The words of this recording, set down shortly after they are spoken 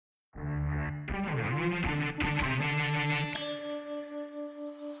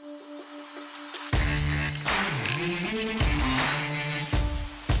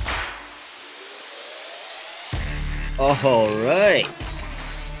All right,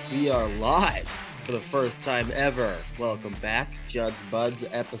 we are live for the first time ever. Welcome back, Judd'z, Budz,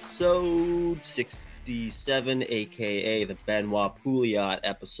 episode 67, aka the Benoit Pouliot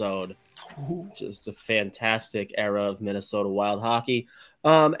episode. Just a fantastic era of Minnesota Wild hockey.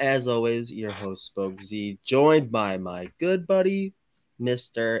 As always, your host Spoke Z, joined by my good buddy,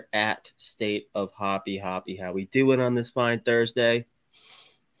 Mr. at State of Hoppy. How we doing on this fine Thursday?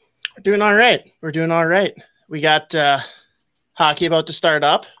 We're doing all right. We got hockey about to start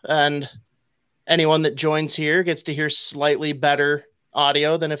up, and anyone that joins here gets to hear slightly better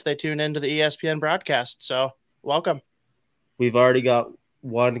audio than if they tune into the ESPN broadcast. So welcome. We've already got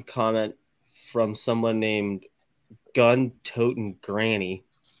one comment from someone named Gun Totin' Granny.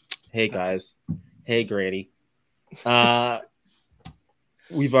 Hey guys. Hey Granny.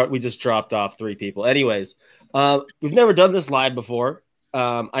 We just dropped off 3 people. Anyways, we've never done this live before.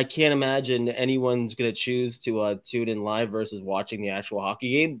 I can't imagine anyone's going to choose to tune in live versus watching the actual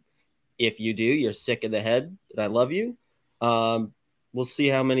hockey game. If you do, you're sick in the head, and I love you. We'll see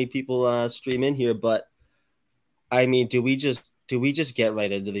how many people stream in here, but I mean, do we just get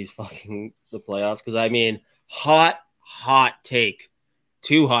right into these the playoffs? Because I mean, hot take,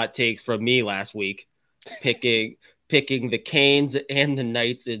 2 hot takes from me last week, picking the Canes and the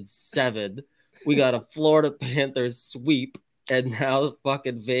Knights in 7. We got a Florida Panthers sweep. And now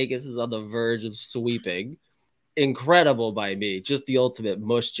fucking Vegas is on the verge of sweeping. Incredible by me. Just the ultimate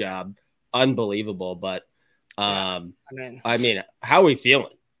mush job. Unbelievable. But, I mean, how are we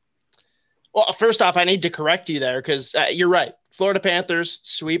feeling? Well, first off, I need to correct you there because you're right. Florida Panthers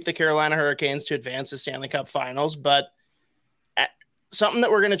sweep the Carolina Hurricanes to advance the Stanley Cup Finals. But something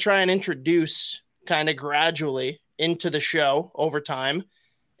that we're going to try and introduce kind of gradually into the show over time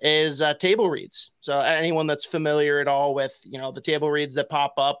is table reads. So anyone that's familiar at all with, the table reads that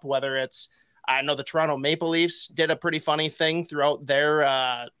pop up, whether it's, I know the Toronto Maple Leafs did a pretty funny thing throughout their,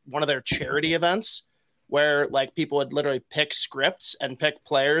 one of their charity events where like people would literally pick scripts and pick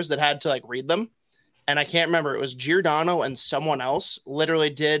players that had to like read them. And I can't remember, it was Giordano and someone else literally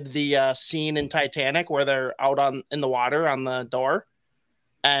did the scene in Titanic where they're out in the water on the door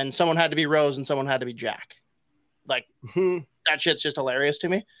and someone had to be Rose and someone had to be Jack. Like, that shit's just hilarious to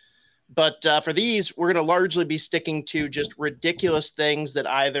me. But for these, we're going to largely be sticking to just ridiculous things that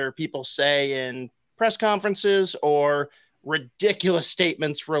either people say in press conferences or ridiculous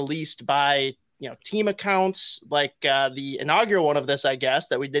statements released by, team accounts, like the inaugural one of this, I guess,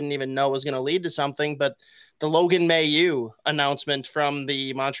 that we didn't even know was going to lead to something. But the Logan Mailloux announcement from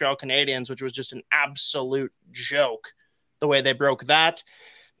the Montreal Canadiens, which was just an absolute joke, the way they broke that.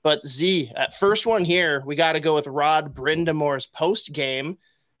 But Z, first one here, we got to go with Rod Brind'Amour's post game.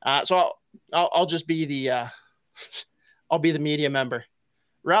 So I'll just be the I'll be the media member.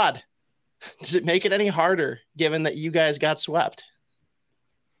 Rod, does it make it any harder given that you guys got swept?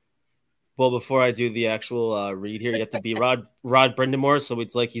 Well, before I do the actual read here, you have to be Rod Brind'Amour, so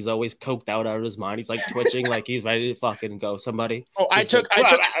it's like he's always coked out of his mind. He's like twitching, like he's ready to fucking go. Somebody. Oh, I took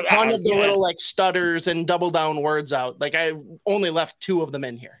one of the little like stutters and double down words out. Like I only left 2 of them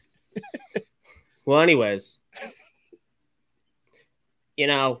in here. Well, anyways,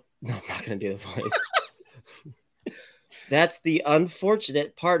 no, I'm not going to do the voice. That's the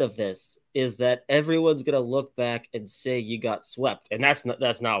unfortunate part of this is that everyone's going to look back and say you got swept, and that's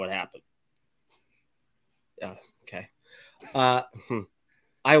not what happened. Okay.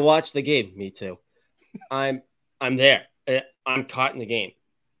 I watched the game. Me too. I'm there. I'm caught in the game.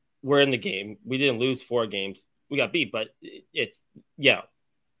 We're in the game. We didn't lose 4 games. We got beat, but it's we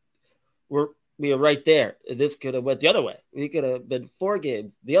were right there. This could have went the other way. We could have been 4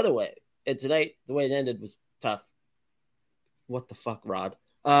 games the other way. And tonight, the way it ended was tough. What the fuck, Rod?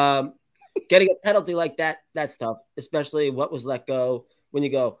 Getting a penalty like that's tough, especially what was let go when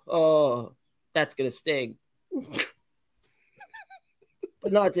you go, oh, that's going to sting.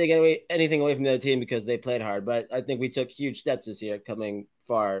 But not taking anything away from the other team because they played hard. But I think we took huge steps this year coming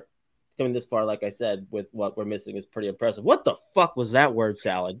this far, like I said, with what we're missing is pretty impressive. What the fuck was that word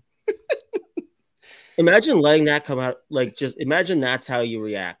salad? Imagine letting that come out. Like, just imagine that's how you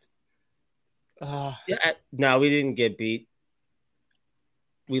react. No, we didn't get beat.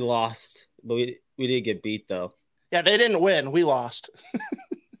 We lost, but we did get beat, though. Yeah, they didn't win. We lost.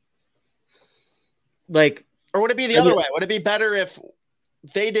 Or would it be the other way? Would it be better if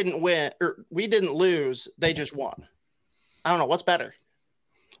they didn't win or we didn't lose, they just won? I don't know. What's better?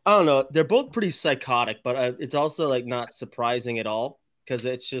 I don't know. They're both pretty psychotic, but it's also like not surprising at all because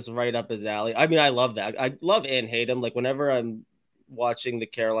it's just right up his alley. I mean, I love that. I love and hate him. Like whenever I'm watching the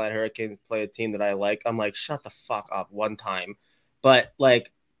Carolina Hurricanes play a team that I like, I'm like, shut the fuck up one time. But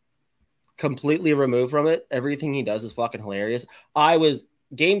like, completely removed from it. Everything he does is fucking hilarious. I was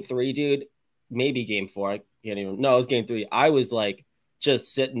game 3, dude, maybe game 4. I can't even. No, it was game 3. I was like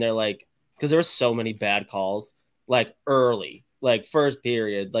just sitting there like because there were so many bad calls like early, like first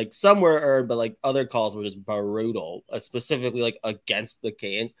period, like some were earned, but like other calls were just brutal, specifically like against the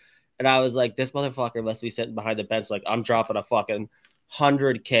Canes. And I was like, this motherfucker must be sitting behind the bench. Like, I'm dropping a fucking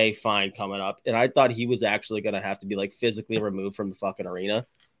 $100K fine coming up. And I thought he was actually going to have to be like physically removed from the fucking arena.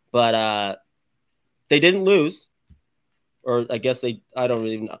 But they didn't lose. Or I guess I don't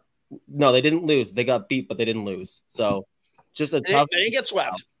really know. No, they didn't lose. They got beat, but they didn't lose. So just a tough. They didn't get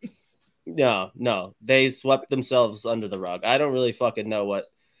swept. No. They swept themselves under the rug. I don't really fucking know what.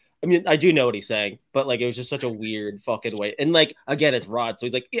 I mean, I do know what he's saying, but like it was just such a weird fucking way. And like again, it's Rod, so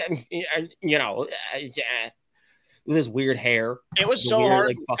he's like, yeah, with his weird hair. It was so weird, hard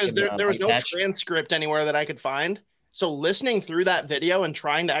like, because fucking, there was no patch. transcript anywhere that I could find. So listening through that video and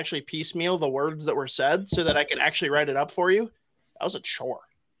trying to actually piecemeal the words that were said so that I could actually write it up for you, that was a chore.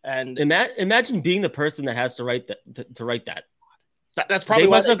 And imagine being the person that has to write that. To write that. That's probably they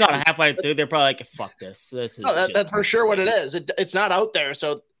must have got halfway through. They're probably like, "Fuck this! This is." No, that's for sure what it is. It's not out there,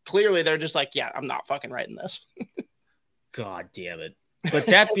 so clearly they're just like, "Yeah, I'm not fucking writing this." God damn it! But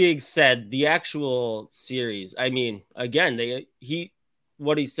that being said, the actual series. I mean, again,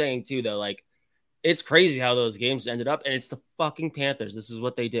 what he's saying too, though, like it's crazy how those games ended up, and it's the fucking Panthers. This is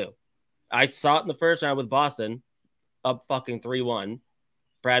what they do. I saw it in the first round with Boston, up fucking 3-1.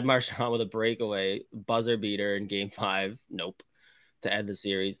 Brad Marchand with a breakaway buzzer beater in game 5. Nope. To end the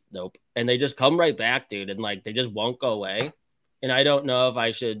series. Nope. And they just come right back, dude. And like, they just won't go away. And I don't know if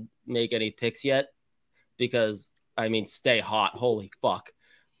I should make any picks yet because I mean, stay hot. Holy fuck.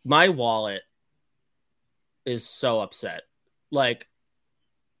 My wallet is so upset. Like,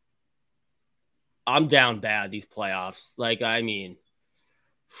 I'm down bad these playoffs. Like, I mean,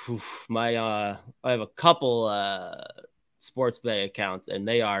 I have a couple, sports bay accounts and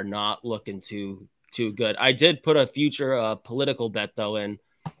they are not looking too good. I did put a future political bet though in.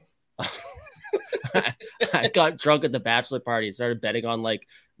 I got drunk at the bachelor party and started betting on like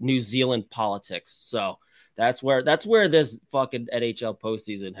New Zealand politics. So that's where this fucking NHL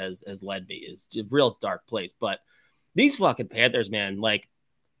postseason has led me. Is a real dark place. But these fucking Panthers, man, like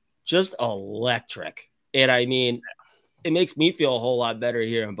just electric. And I mean, it makes me feel a whole lot better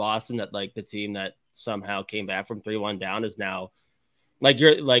here in Boston that like the team that somehow came back from 3-1 down is now like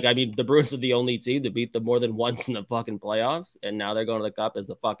I mean, the Bruins are the only team to beat them more than once in the fucking playoffs, and now they're going to the Cup as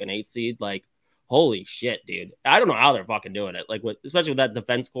the fucking 8th seed. Like, holy shit, dude! I don't know how they're fucking doing it. Like, especially with that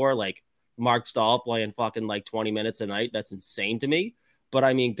defense core, like Mark Stahl playing fucking like 20 minutes a night. That's insane to me. But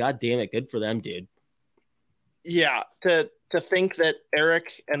I mean, god damn it, good for them, dude. Yeah, to think that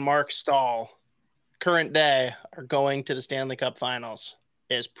Eric and Mark Stahl, current day, are going to the Stanley Cup Finals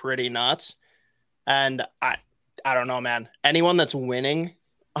is pretty nuts. And I don't know, man. Anyone that's winning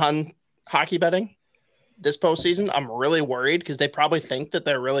on hockey betting this postseason, I'm really worried because they probably think that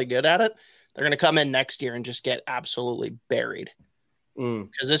they're really good at it. They're going to come in next year and just get absolutely buried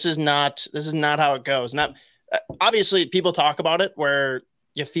because this is not how it goes. Not obviously people talk about it where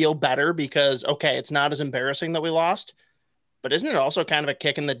you feel better because, okay, it's not as embarrassing that we lost, but isn't it also kind of a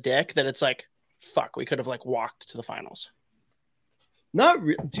kick in the dick that it's like, fuck, we could have like walked to the finals.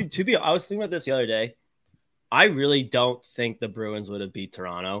 To be, I was thinking about this the other day. I really don't think the Bruins would have beat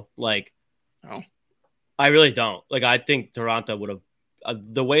Toronto. Like, no, I really don't. Like, I think Toronto would have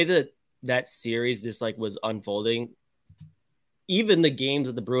the way that series just like was unfolding. Even the games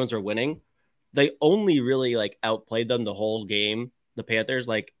that the Bruins are winning, they only really like outplayed them the whole game. The Panthers,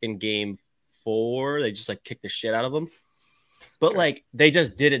 like in game 4, they just like kicked the shit out of them. But like they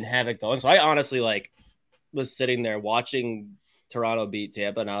just didn't have it going. So I honestly like was sitting there watching Toronto beat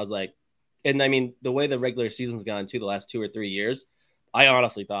Tampa, and I was like. And I mean, the way the regular season's gone too, the last 2 or 3 years, I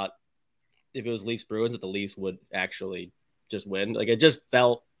honestly thought if it was Leafs Bruins, that the Leafs would actually just win. Like it just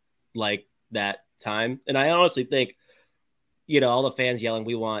felt like that time. And I honestly think, all the fans yelling,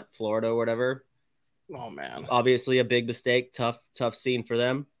 "We want Florida" or whatever. Oh man, obviously a big mistake, tough scene for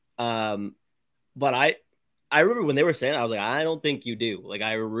them. But I remember when they were saying, I was like, I don't think you do. Like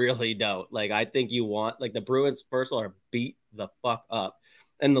I really don't. Like I think you want like the Bruins first of all are beat the fuck up.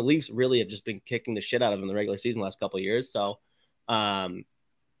 And the Leafs really have just been kicking the shit out of them in the regular season the last couple of years. So, but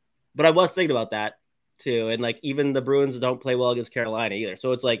I was thinking about that too. And like, even the Bruins don't play well against Carolina either.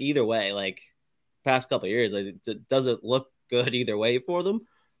 So it's like, either way, like past couple of years, like, it doesn't look good either way for them.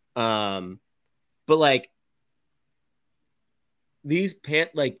 But like the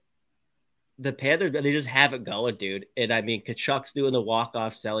Panthers, they just have it going, dude. And I mean, Tkachuk's doing the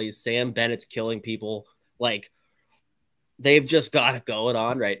walk-off sellies. Sam Bennett's killing people. Like, they've just got it going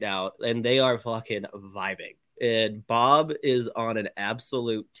on right now, and they are fucking vibing. And Bob is on an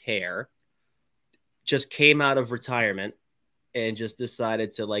absolute tear. Just came out of retirement and just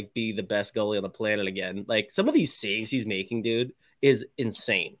decided to like be the best goalie on the planet again. Like some of these saves he's making, dude, is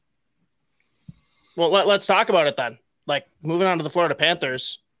insane. Well, let's talk about it then. Like moving on to the Florida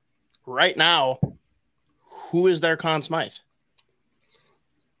Panthers right now, who is their Conn Smythe?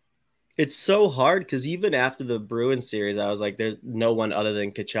 It's so hard because even after the Bruins series, I was like, there's no one other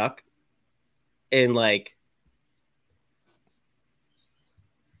than Tkachuk. And like,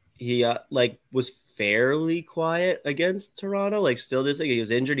 he like was fairly quiet against Toronto. Like, still just like he was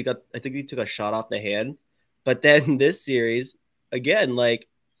injured. I think he took a shot off the hand. But then this series, again, like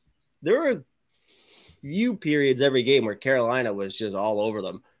there were few periods every game where Carolina was just all over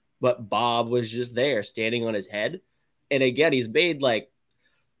them, but Bob was just there standing on his head. And again, he's made like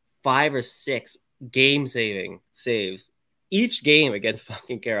 5 or 6 game-saving saves each game against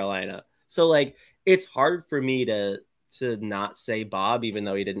fucking Carolina. So like, it's hard for me to not say Bob, even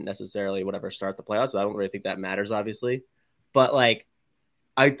though he didn't necessarily start the playoffs. So I don't really think that matters, obviously. But like,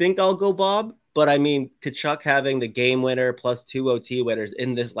 I think I'll go Bob. But I mean, Tkachuk having the game winner plus 2 OT winners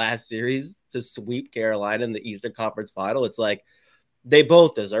in this last series to sweep Carolina in the Eastern Conference Final, it's like they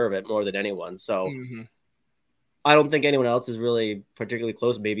both deserve it more than anyone. So I don't think anyone else is really particularly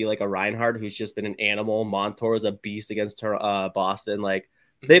close. Maybe like a Reinhardt, who's just been an animal. Montour is a beast against Boston. Like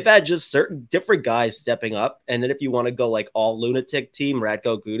they've had just certain different guys stepping up. And then if you want to go like all lunatic team,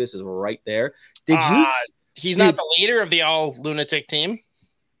 Radko Gudas is right there. He's not the leader of the all lunatic team.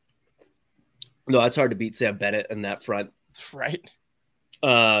 No, it's hard to beat Sam Bennett in that front. Right.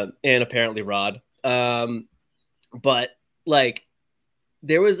 And apparently Rod. But like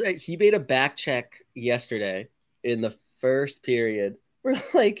he made a back check yesterday in the first period where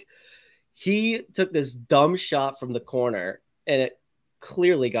like he took this dumb shot from the corner and it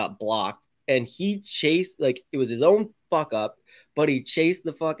clearly got blocked. And he chased, like it was his own fuck up, but he chased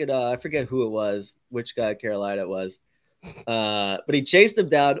the fucking, I forget who it was, which guy Carolina it was. But he chased him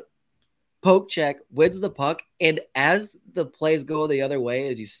down, poke check, wins the puck, and as the plays go the other way,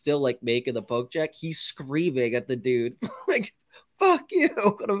 as he's still like making the poke check, he's screaming at the dude like, fuck you.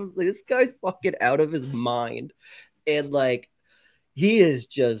 And I was like, this guy's fucking out of his mind. And like, he is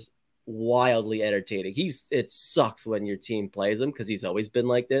just wildly entertaining. It sucks when your team plays him because he's always been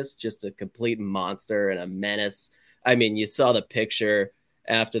like this, just a complete monster and a menace. I mean, you saw the picture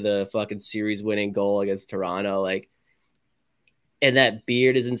after the fucking series winning goal against Toronto, like, and that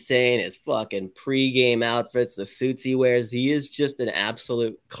beard is insane. His fucking pregame outfits, the suits he wears. He is just an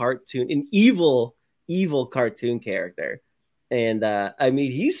absolute cartoon, an evil, evil cartoon character. And I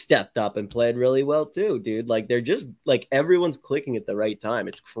mean, he stepped up and played really well too, dude. Like they're just like everyone's clicking at the right time.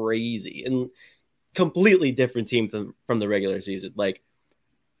 It's crazy and completely different team from the regular season. Like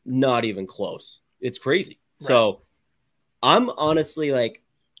not even close. It's crazy. Right. So I'm honestly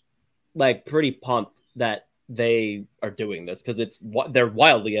like pretty pumped that they are doing this because they're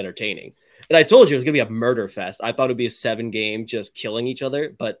wildly entertaining. And I told you it was gonna be a murder fest. I thought it'd be a 7-game just killing each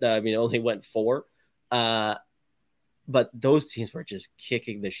other, but I mean, it only went 4. But those teams were just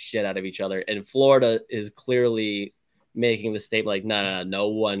kicking the shit out of each other, and Florida is clearly making the statement like, no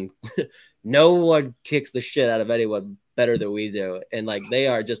one kicks the shit out of anyone better than we do, and like they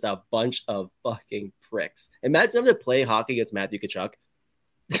are just a bunch of fucking pricks. Imagine having to play hockey against Matthew Tkachuk.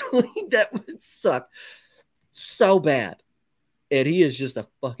 That would suck so bad. And he is just a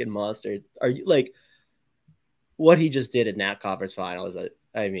fucking monster. Are you like what he just did in that conference final is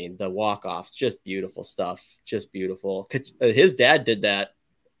I mean, the walk-offs, just beautiful stuff. Just beautiful. His dad did that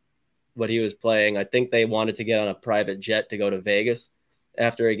when he was playing. I think they wanted to get on a private jet to go to Vegas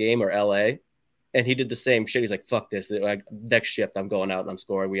after a game or LA. And he did the same shit. He's like, fuck this. Like, next shift, I'm going out and I'm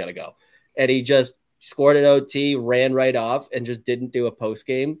scoring. We got to go. And he just scored an OT, ran right off, and just didn't do a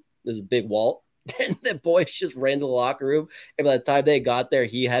post-game. There's a big Walt. And the boys just ran to the locker room. And by the time they got there,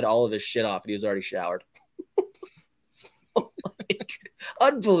 he had all of his shit off and he was already showered. Like,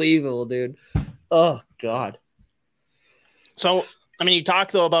 unbelievable, dude. Oh, God. So, I mean, you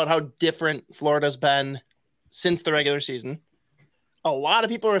talk, though, about how different Florida's been since the regular season. A lot of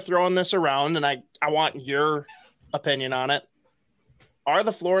people are throwing this around, and I want your opinion on it. Are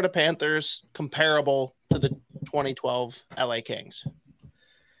the Florida Panthers comparable to the 2012 LA Kings?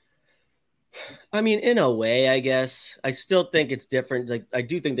 I mean, in a way, I guess. I still think it's different. Like, I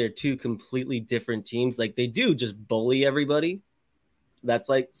do think they're two completely different teams. Like, they do just bully everybody. That's,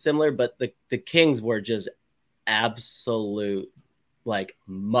 like, similar. But the Kings were just absolute, like,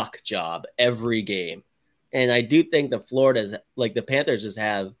 muck job every game. And I do think the Panthers just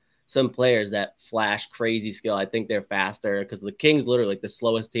have some players that flash crazy skill. I think they're faster because the Kings literally like the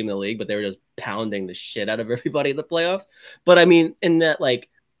slowest team in the league, but they were just pounding the shit out of everybody in the playoffs. But I mean, in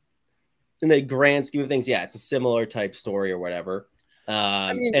the grand scheme of things, yeah, it's a similar type story or whatever.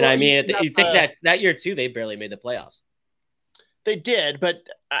 You think that year too, they barely made the playoffs. They did, but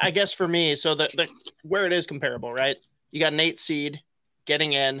I guess for me, so the where it is comparable, right? You got an 8 seed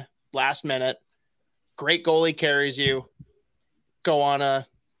getting in last minute, great goalie carries you, go on a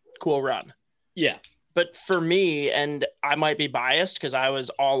cool run. Yeah. But for me, and I might be biased because I was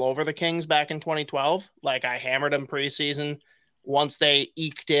all over the Kings back in 2012. Like I hammered them preseason. Once they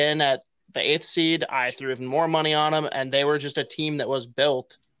eked in at the 8th seed, I threw even more money on them, and they were just a team that was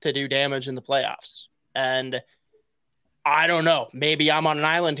built to do damage in the playoffs. And I don't know. Maybe I'm on an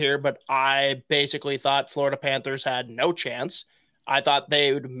island here, but I basically thought Florida Panthers had no chance. I thought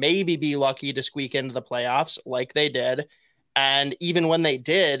they would maybe be lucky to squeak into the playoffs like they did. And even when they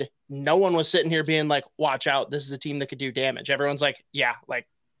did, no one was sitting here being like, watch out, this is a team that could do damage. Everyone's like, yeah, like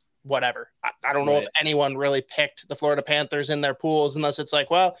whatever. I don't know if anyone really picked the Florida Panthers in their pools unless it's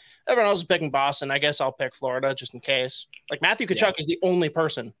like, well, everyone else is picking Boston. I guess I'll pick Florida just in case. Like Matthew Tkachuk is the only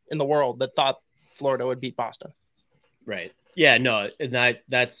person in the world that thought Florida would beat Boston. Right. Yeah, no, and I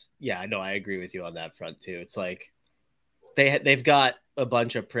agree with you on that front too. It's like they've got a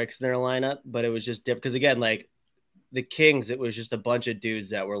bunch of pricks in their lineup, but it was just different because again, like the Kings, it was just a bunch of dudes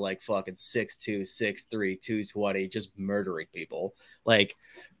that were like fucking 6'2", 6'3", 220, just murdering people. Like,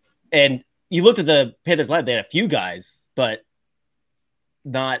 and you looked at the Panthers lineup, they had a few guys, but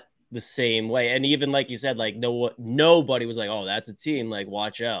not the same way. And even like you said, like nobody was like, oh, that's a team, like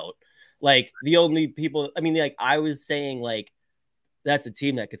watch out. Like the only people, I mean, like I was saying, like that's a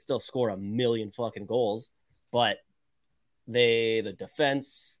team that could still score a million fucking goals, but the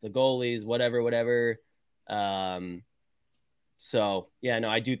defense, the goalies, whatever. So yeah, no,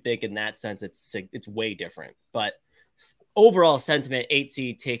 I do think in that sense it's way different. But overall sentiment, 8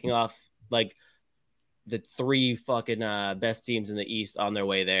 seed taking off like the 3 fucking best teams in the East on their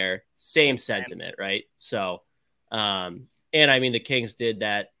way there. Same sentiment, right? So, and I mean the Kings did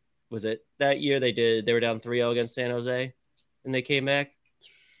that. Was it that year they were down 3-0 against San Jose and they came back?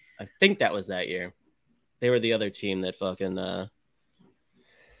 I think that was that year. They were the other team that fucking that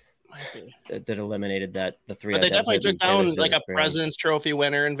eliminated the 3. But they definitely took down like a President's Trophy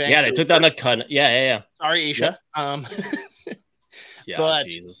winner in Vancouver. Yeah, they took down the Yeah. Sorry, Isha. Yep. Yeah, but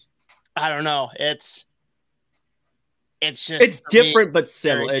Jesus. I don't know. It's different but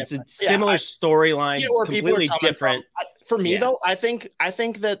similar. It's a similar storyline, completely different. For me, though, I think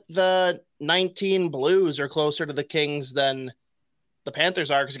that the 19 Blues are closer to the Kings than the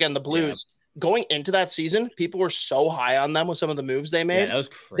Panthers are. Because again, the Blues going into that season, people were so high on them with some of the moves they made. Yeah, that was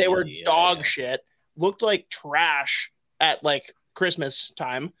crazy. They were dog shit. Looked like trash at like Christmas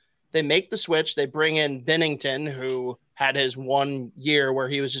time. They make the switch. They bring in Binnington, who had his 1 year where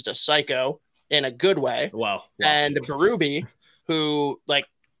he was just a psycho in a good way. Wow. And Berube, who like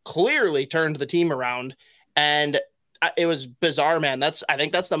clearly turned the team around. And it was bizarre, man. I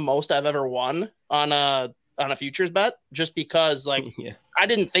think that's the most I've ever won on a futures bet, just because like I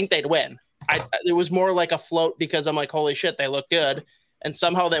didn't think they'd win. It was more like a float because I'm like, holy shit, they look good. And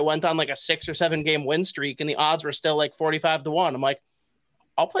somehow they went on like a 6 or 7 game win streak and the odds were still like 45-1. I'm like,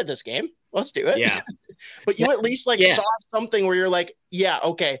 I'll play this game. Let's do it. Yeah. But you at least like saw something where you're like, yeah,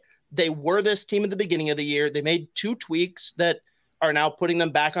 okay. They were this team at the beginning of the year. They made 2 tweaks that are now putting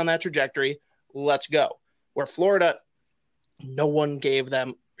them back on that trajectory. Let's go. Where Florida, no one gave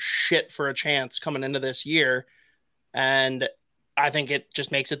them shit for a chance coming into this year. And I think it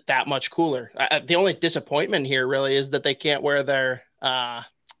just makes it that much cooler. The only disappointment here really is that they can't wear their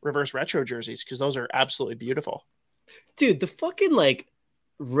reverse retro jerseys because those are absolutely beautiful. Dude, the fucking like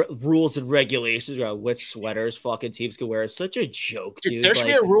rules and regulations around which sweaters fucking teams can wear is such a joke, dude. There should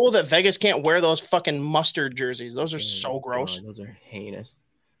be a rule that Vegas can't wear those fucking mustard jerseys. Those are so gross. God, those are heinous.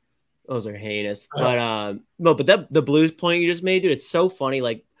 But no, but the Blues point you just made, dude, it's so funny.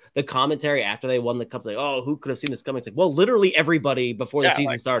 Like the commentary after they won the cup, like, oh, who could have seen this coming? It's like, well, literally everybody before the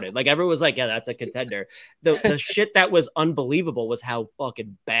season started. Like everyone was like, yeah, that's a contender. The shit that was unbelievable was how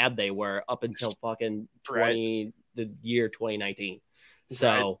fucking bad they were up until fucking the year 2019.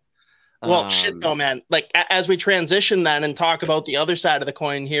 So, well, shit though, man. Like as we transition then and talk about the other side of the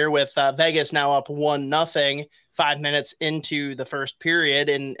coin here with Vegas now up 1-0, 5 minutes into the first period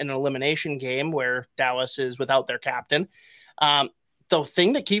in an elimination game where Dallas is without their captain. The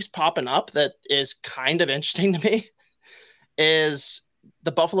thing that keeps popping up that is kind of interesting to me is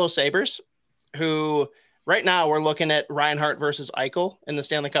the Buffalo Sabres, who right now we're looking at Reinhart versus Eichel in the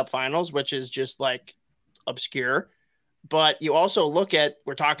Stanley Cup Finals, which is just like obscure. But you also look at,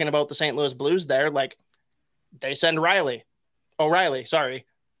 we're talking about the St. Louis Blues there, like they send O'Reilly, sorry,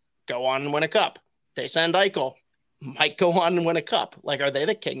 go on and win a cup. They send Eichel, might go on and win a cup. Like, are they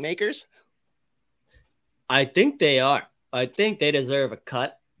the kingmakers? I think they are. I think they deserve a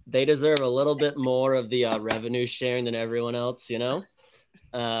cut. They deserve a little bit more of the revenue sharing than everyone else, you know?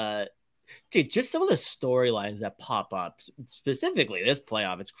 Dude, just some of the storylines that pop up, specifically this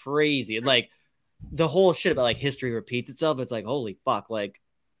playoff, it's crazy. And like the whole shit about like history repeats itself. It's like, holy fuck, like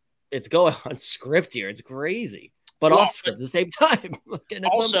it's going on script here. It's crazy, but off script at the same time.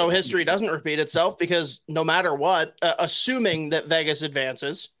 Also, history doesn't repeat itself because no matter what, assuming that Vegas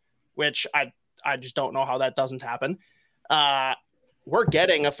advances, which I just don't know how that doesn't happen, we're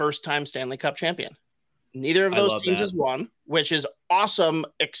getting a first-time Stanley Cup champion. Neither of those teams has won, which is awesome,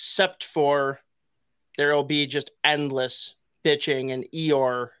 except for there will be just endless bitching and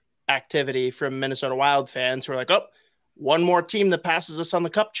Eeyore activity from Minnesota Wild fans who are like, oh, one more team that passes us on the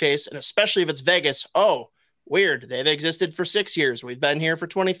cup chase, and especially if it's Vegas. Oh, weird. They've existed for 6 years. We've been here for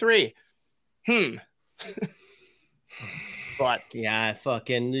 23. But yeah,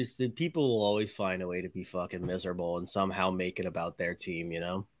 fucking the people will always find a way to be fucking miserable and somehow make it about their team, you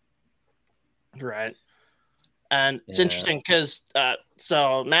know? Right. And it's interesting because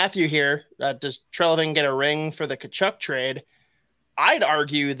so Matthew here, does Treliving get a ring for the Tkachuk trade? I'd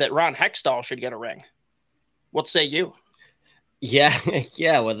argue that Ron Hextall should get a ring. What say you?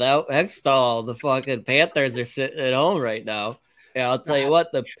 Yeah, without Hextall, the fucking Panthers are sitting at home right now. Yeah, I'll tell you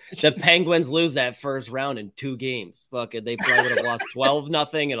what, the Penguins lose that first round in 2 games. Fucking, they probably would have lost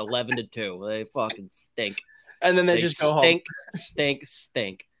 12-0 and 11-2. They fucking stink. And then they just go home.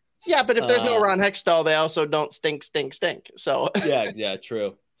 Stink. Yeah, but if there's no Ron Hextall, they also don't stink. So yeah,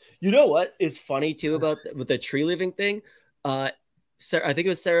 true. You know what is funny too about with the tree living thing? I think it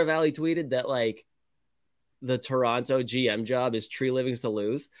was Sarah Valley tweeted that like the Toronto GM job is tree livings to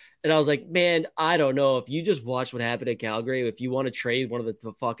lose. And I was like, man, I don't know. If you just watch what happened at Calgary, if you want to trade one of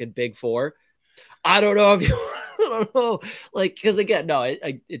the fucking big 4, I don't know if you, I don't know. Like, because again, no,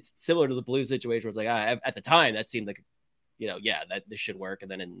 it's similar to the Blues situation where it's like, at the time that seemed like, you know, yeah, that this should work.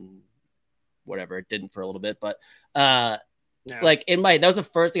 And then in whatever, it didn't for a little bit. But like in that was the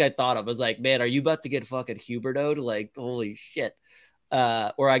first thing I thought of. I was like, man, are you about to get fucking Huberto'd? Like, holy shit.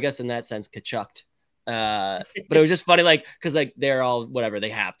 Or I guess in that sense, Tkachuk'd. But it was just funny, like, because like they're all whatever, they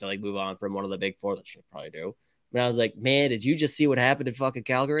have to like move on from one of the big 4 that should probably do. But I was like, man, did you just see what happened in fucking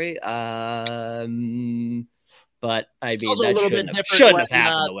Calgary? But I mean, that shouldn't have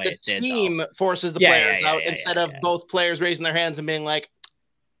happened the way it did. The team forces the players out instead of both players raising their hands and being like,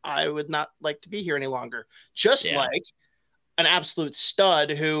 I would not like to be here any longer. Just like an absolute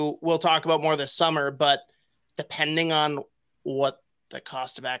stud who we'll talk about more this summer, but depending on what the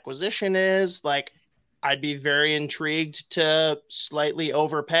cost of acquisition is, like, I'd be very intrigued to slightly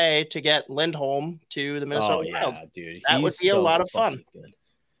overpay to get Lindholm to the Minnesota Wild. Dude, that would be a lot of fun. Good.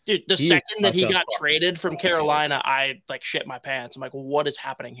 Dude, the second that he got traded from Carolina, I like shit my pants. I'm like, what is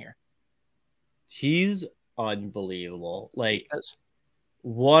happening here? He's unbelievable. Like,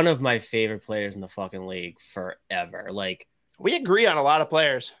 one of my favorite players in the fucking league forever. Like, we agree on a lot of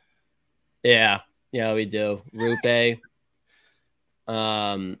players. Yeah, we do. Rupe.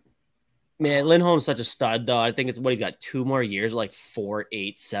 Man, Lindholm's such a stud, though. I think it's what he's got 2 more years, like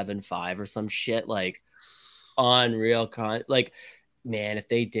 4.875 or some shit. Like, unreal. Like, man, if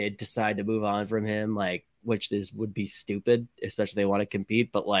they did decide to move on from him, like, which this would be stupid, especially if they want to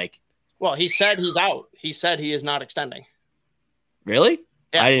compete, but like, well, he said he's out. He said he is not extending. Really?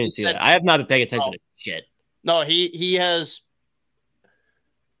 Yeah, I didn't see that. I have not been paying attention to shit. No, he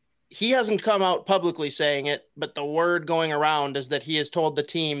hasn't come out publicly saying it, but the word going around is that he has told the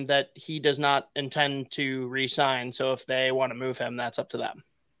team that he does not intend to re-sign. So if they want to move him, that's up to them.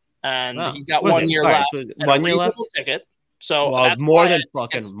 And he's got 1 year left. So 1 year left. Ticket. So that's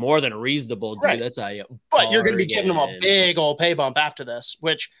more than reasonable, dude. Right. That's how you. But you're going to be giving him a big old pay bump after this,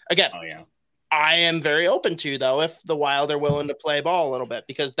 which again, I am very open to, though, if the Wild are willing to play ball a little bit,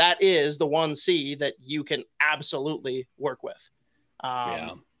 because that is the 1C that you can absolutely work with.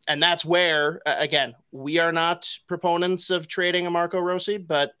 And that's where, again, we are not proponents of trading a Marco Rossi,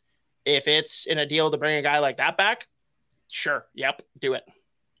 but if it's in a deal to bring a guy like that back, sure. Yep. Do it.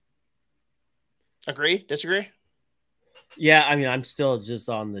 Agree? Disagree? Yeah. I mean, I'm still just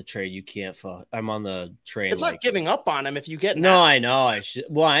on the trade. You can't I'm on the train. It's not giving up on him if you get. No, I know.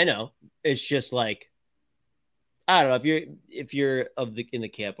 I know. It's just like, I don't know, if you're in the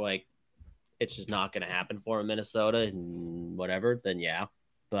camp, like, it's just not going to happen for him, Minnesota and whatever, then yeah.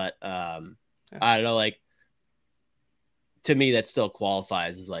 But I don't know, like, to me that still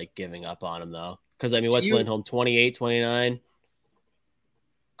qualifies as like giving up on him, though, Because, I mean, what's Lindholm, 28, 29?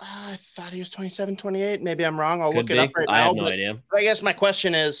 I thought he was 27, 28. Maybe I'm wrong. I'll Could look be. it up right now. I have no idea. I guess my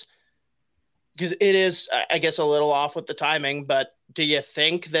question is, because it is, I guess, a little off with the timing, but do you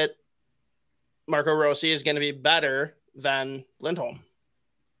think that Marco Rossi is going to be better than Lindholm?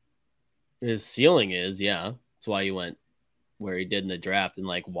 His ceiling is, yeah. That's why he went where he did in the draft and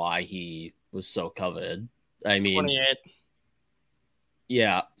like why he was so coveted. I mean, 28.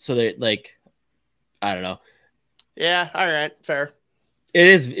 Yeah. So they like, I don't know. Yeah. All right. Fair. It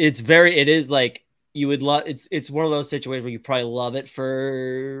is like you would love it's one of those situations where you probably love it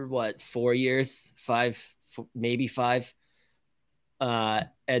for what, 4 years, maybe 5. And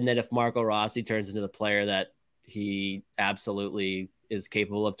then if Marco Rossi turns into the player that he absolutely is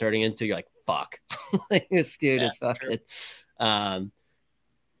capable of turning into, you're like, fuck. Like, this dude is fucking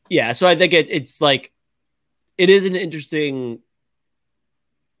yeah. So I think it's like it is an interesting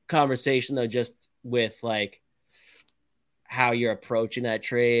conversation though, just with like how you're approaching that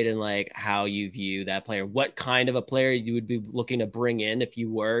trade and like how you view that player, what kind of a player you would be looking to bring in if you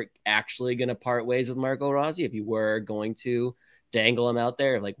were actually going to part ways with Marco Rossi, if you were going to dangle him out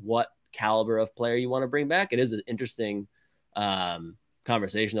there, like what caliber of player you want to bring back. It is an interesting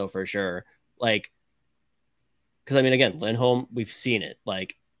conversation though, for sure. Like, because I mean, again, Lindholm, we've seen it.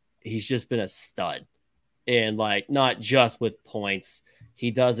 Like, he's just been a stud, and like not just with points,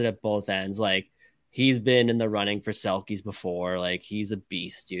 he does it at both ends. Like, he's been in the running for Selkes before. Like, he's a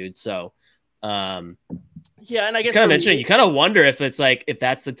beast, dude. So, yeah, and I guess kind of interesting. You kind of wonder if it's like if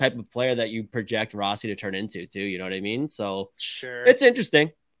that's the type of player that you project Rossi to turn into, too. You know what I mean? So, sure, it's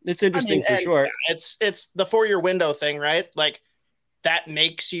interesting. It's interesting for sure. It's the 4-year window thing, right? Like, that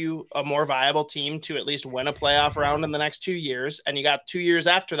makes you a more viable team to at least win a playoff round in the next 2 years. And you got 2 years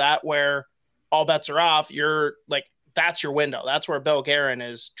after that where all bets are off. You're like, that's your window. That's where Bill Guerin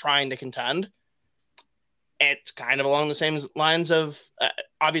is trying to contend. It's kind of along the same lines of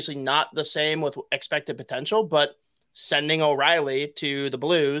obviously not the same with expected potential, but sending O'Reilly to the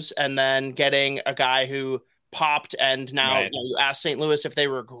Blues and then getting a guy who popped. And now you ask St. Louis if they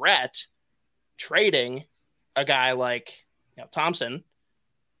regret trading a guy like Thompson.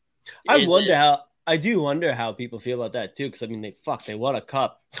 I do wonder how people feel about that too. Cause I mean, they won a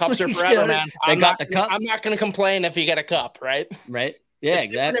cup. Cups are forever, man. They got the cup. I'm not going to complain if you get a cup, right? Right. Yeah,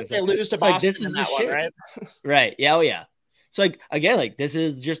 exactly. If they lose to Boston, this is that one, right? Right. Yeah. Oh yeah. So like, again, like this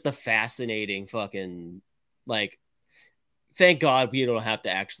is just the fascinating fucking, like, thank God we don't have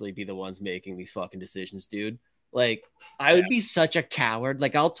to actually be the ones making these fucking decisions, dude. Like, I would be such a coward.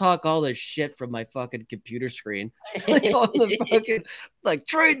 Like, I'll talk all this shit from my fucking computer screen. Like, on the fucking, like,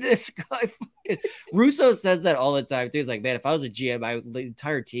 trade this guy. Fucking. Russo says that all the time, too. He's like, man, if I was a GM, the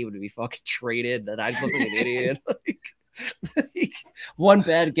entire team would be fucking traded, and I'd look like an idiot. Like, one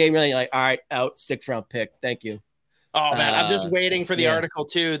bad game, really, like, all right, out, 6th round pick. Thank you. Oh, man, I'm just waiting for the article,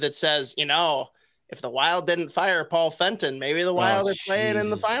 too, that says, if the Wild didn't fire Paul Fenton, maybe the Wild are playing in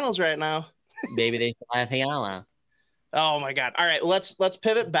the finals right now. Maybe they fly Fiala. Oh my God. All right. Let's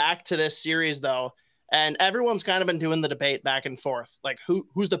pivot back to this series though. And everyone's kind of been doing the debate back and forth. Like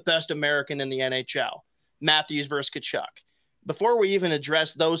who's the best American in the NHL? Matthews versus Tkachuk. Before we even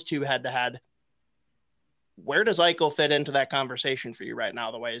address those two head to head, where does Eichel fit into that conversation for you right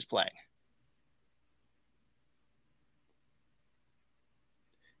now, the way he's playing?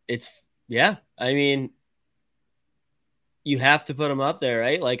 I mean, you have to put him up there,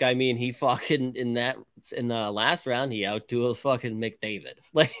 right? Like, I mean, he fucking in the last round, he out-dueled fucking McDavid,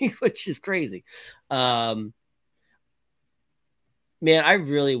 like, which is crazy. Man, I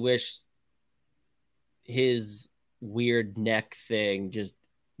really wish his weird neck thing just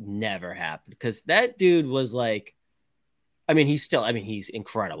never happened, because that dude was like, I mean, he's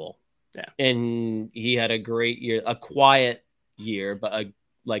incredible. Yeah. And he had a great year, a quiet year, but a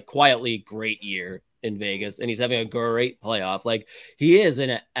like quietly great year in Vegas, and he's having a great playoff. Like, he is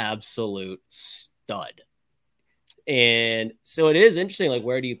an absolute stud. And so it is interesting, like,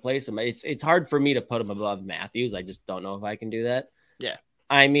 where do you place him? It's hard for me to put him above Matthews. I just don't know if I can do that. Yeah.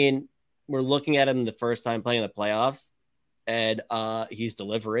 I mean, we're looking at him the first time playing in the playoffs, and he's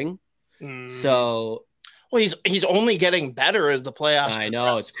delivering. So, well, he's only getting better as the playoffs. I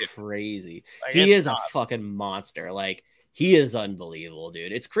know, it's crazy. Like, he is a fucking monster. Like, he is unbelievable,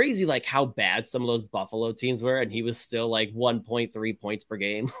 dude. It's crazy, like, how bad some of those Buffalo teams were, and he was still like 1.3 points per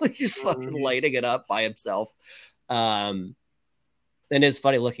game, like, just fucking lighting it up by himself. And it's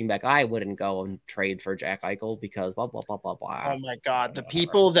funny looking back. I wouldn't go and trade for Jack Eichel because blah blah blah blah blah. Oh my God, the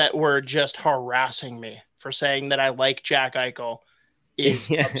people that were just harassing me for saying that I like Jack Eichel is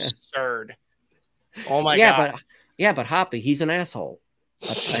absurd. Oh my God. But Hoppy, he's an asshole.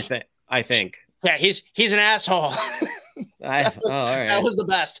 I think. Yeah, he's an asshole. That was the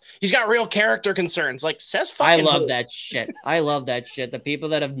best. He's got real character concerns. Like, says fucking. I love that shit. The people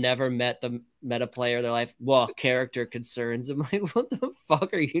that have never met a player in their life. Well, character concerns. I'm like, what the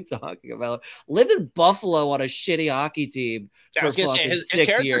fuck are you talking about? Live in Buffalo on a shitty hockey team for fucking his 6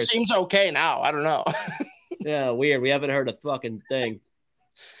 character years. Seems okay now. I don't know. Yeah, weird. We haven't heard a fucking thing.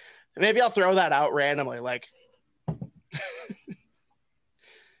 Maybe I'll throw that out randomly. Like,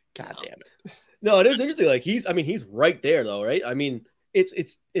 God damn it. No, it is interesting. Like he's right there though, right? I mean,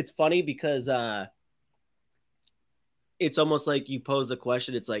 it's funny because it's almost like you pose the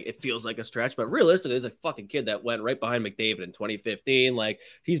question. It's like, it feels like a stretch, but realistically, there's a fucking kid that went right behind McDavid in 2015. Like,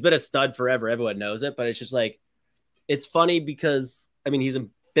 he's been a stud forever. Everyone knows it, but it's just like, it's funny because, I mean, he's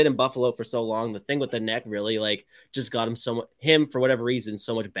been in Buffalo for so long. The thing with the neck really like just got him for whatever reason,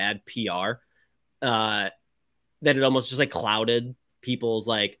 so much bad PR that it almost just like clouded people's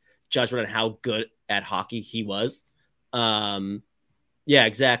like judgment on how good at hockey he was. Yeah,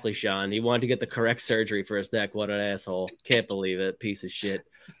 exactly, Sean. He wanted to get the correct surgery for his neck. What an asshole. Can't believe it. Piece of shit.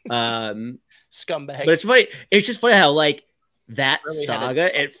 Scumbag. But it's funny. It's just funny how like that really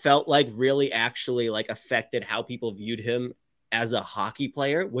saga, it felt like really actually like affected how people viewed him as a hockey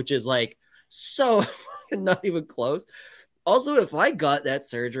player, which is like so not even close. Also, if I got that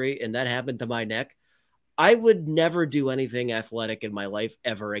surgery and that happened to my neck, I would never do anything athletic in my life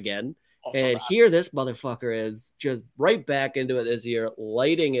ever again. Also and here this motherfucker is just right back into it this year,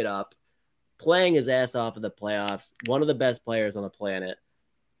 lighting it up, playing his ass off in the playoffs. One of the best players on the planet.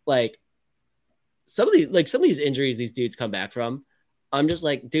 Like some of these injuries these dudes come back from, I'm just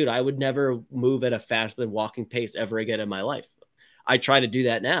like, dude, I would never move at a faster than walking pace ever again in my life. I try to do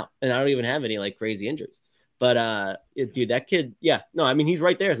that now, and I don't even have any like crazy injuries. But dude, that kid, yeah, no, I mean, he's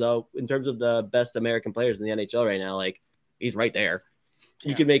right there though in terms of the best American players in the NHL right now. Like, he's right there.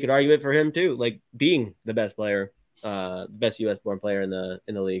 You could make an argument for him too, like being the best player, best U.S. born player in the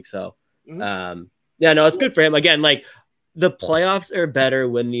league. So, yeah, no, it's good for him. Again, like the playoffs are better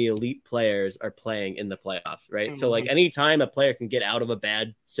when the elite players are playing in the playoffs, right? So, like anytime a player can get out of a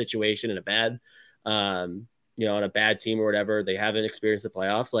bad situation in a bad, on a bad team or whatever, they haven't experienced the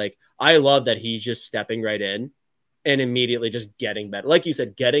playoffs. Like, I love that he's just stepping right in and immediately just getting better. Like you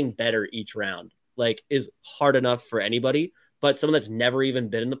said, getting better each round, like, is hard enough for anybody. But someone that's never even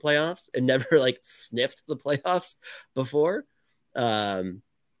been in the playoffs and never like sniffed the playoffs before, it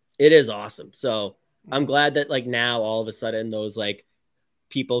is awesome. So I'm glad that like now all of a sudden those like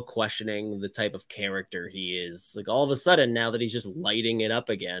people questioning the type of character he is, like all of a sudden now that he's just lighting it up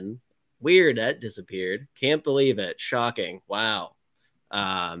again. Weird that disappeared. Can't believe it. Shocking. Wow.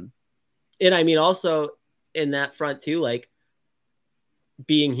 And I mean also in that front too, like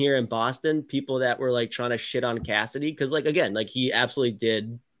being here in Boston, people that were like trying to shit on Cassidy, because like again, like he absolutely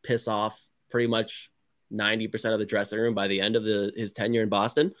did piss off pretty much 90% of the dressing room by the end of his tenure in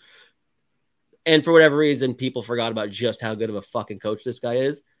Boston. And for whatever reason, people forgot about just how good of a fucking coach this guy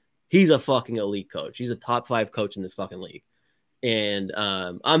is. He's a fucking elite coach. He's a top 5 coach in this fucking league. And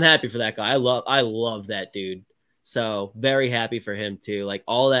I'm happy for that guy. I love that dude. So very happy for him too. Like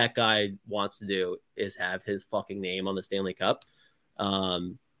all that guy wants to do is have his fucking name on the Stanley Cup.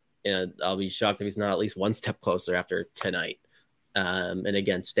 And I'll be shocked if he's not at least one step closer after tonight. And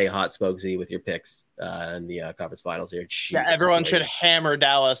again, stay hot, Spogsy, with your picks in the conference finals here. Jesus, yeah, everyone should hammer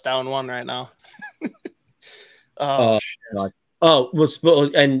Dallas down 1 right now. Well,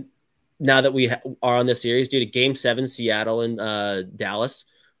 and now that we are on this series, due to Game 7, Seattle and Dallas,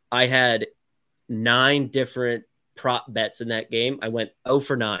 I had 9 different prop bets in that game. I went 0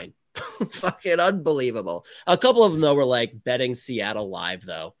 for 9. Fucking unbelievable. A couple of them though were like betting Seattle live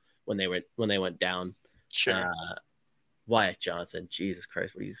though when they went down. Sure. Wyatt Johnson, Jesus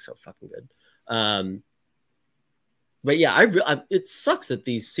Christ, but he's so fucking good. But yeah, it sucks that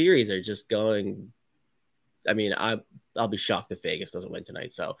these series are just going. I mean, I'll be shocked if Vegas doesn't win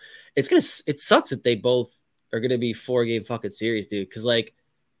tonight. So it sucks that they both are gonna be 4-game fucking series, dude. Because like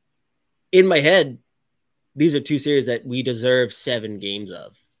in my head, these are 2 series that we deserve 7 games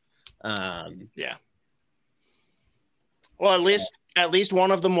of. Yeah. Well, at least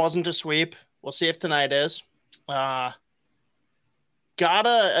one of them wasn't a sweep. We'll see if tonight is. Gotta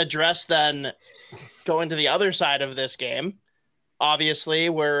address then going to the other side of this game. Obviously,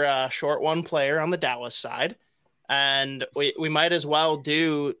 we're short 1 player on the Dallas side, and we might as well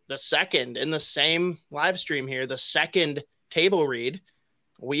do the second in the same live stream here. The second table read.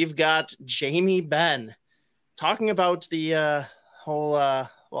 We've got Jamie Benn talking about the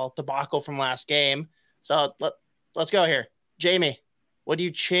whole debacle from last game. So let's go here. Jamie, would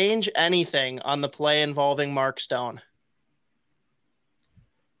you change anything on the play involving Mark Stone?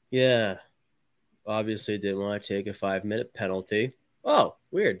 Yeah. obviously didn't want to take a 5-minute penalty. Oh,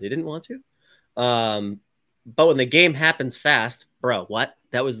 weird. They didn't want to. But when the game happens fast, bro, what?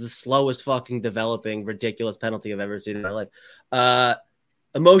 That was the slowest fucking developing ridiculous penalty I've ever seen in my life.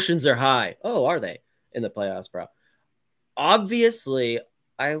 Emotions are high. Oh, are they in the playoffs, bro? Obviously,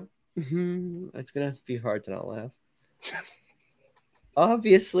 it's gonna be hard to not laugh.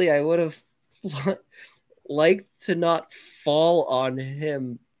 Obviously, I would have liked to not fall on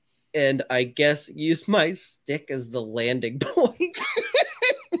him, and I guess use my stick as the landing point.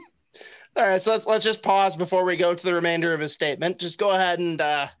 All right, so let's just pause before we go to the remainder of his statement. Just go ahead and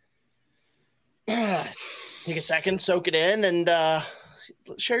take a second, soak it in, and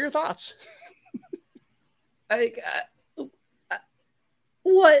share your thoughts.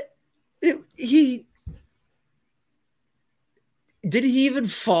 What? Did he even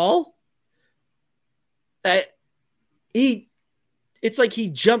fall? It's like he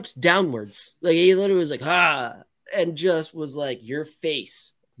jumped downwards. Like he literally was like, and just was like, your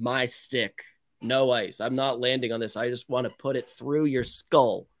face, my stick, no ice. I'm not landing on this. I just want to put it through your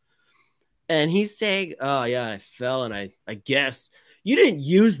skull. And he's saying, oh yeah, I fell. And I guess you didn't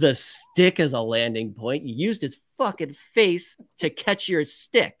use the stick as a landing point. You used his fucking face to catch your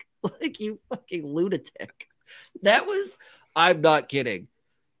stick. Like, you fucking lunatic. That was, I'm not kidding,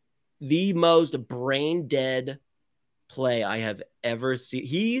 the most brain dead play I have ever seen.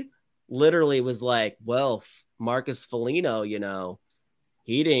 He literally was like, well, Marcus Foligno,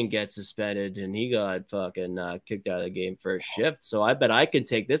 he didn't get suspended and he got fucking kicked out of the game first shift. So I bet I can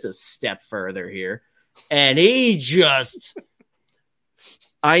take this a step further here. And he just,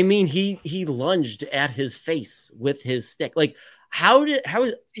 he lunged at his face with his stick. Like,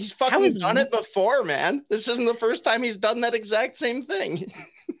 he's fucking done it before, man. This isn't the first time he's done that exact same thing.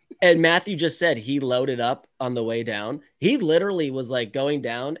 And Matthew just said he loaded up on the way down. He literally was like going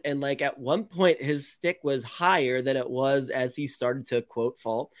down, and like at one point his stick was higher than it was as he started to quote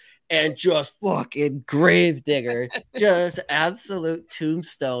fall, and just fucking gravedigger, just absolute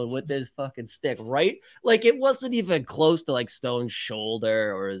tombstone with his fucking stick, right? Like it wasn't even close to like Stone's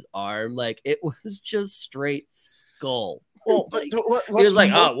shoulder or his arm. Like it was just straight skull. Well, like, he was like,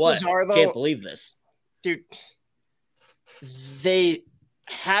 oh, what? Bizarre, can't believe this. Dude, they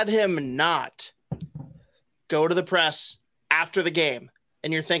had him not go to the press after the game,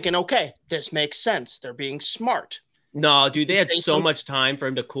 and you're thinking, okay, this makes sense. They're being smart. No, dude, they had so much time for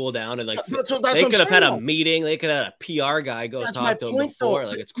him to cool down, and like they could have had a meeting. They could have had a PR guy go talk to him before.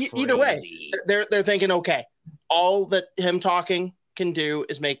 Like it's crazy. Either way, they're thinking, okay, all that him talking can do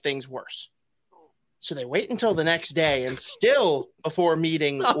is make things worse. So they wait until the next day, and still before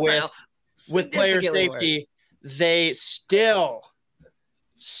meeting with player safety, they still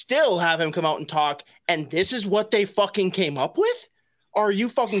have him come out and talk. And this is what they fucking came up with? Are you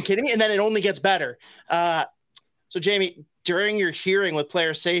fucking kidding me? And then it only gets better. So Jamie, during your hearing with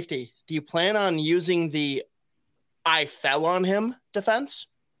player safety, do you plan on using the I fell on him defense?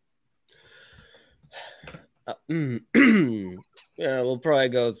 Yeah, we'll probably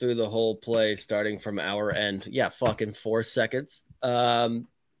go through the whole play starting from our end. Yeah, fucking 4 seconds. Brian,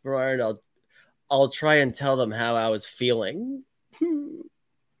 I'll try and tell them how I was feeling.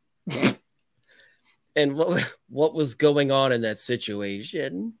 And what was going on in that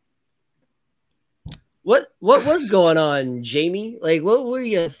situation. What was going on, Jamie? Like, what were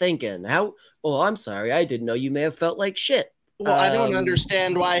you thinking? I'm sorry, I didn't know you may have felt like shit. Well, I don't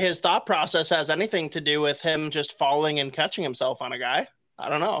understand why his thought process has anything to do with him just falling and catching himself on a guy. I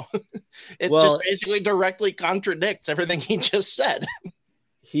don't know. It just basically directly contradicts everything he just said.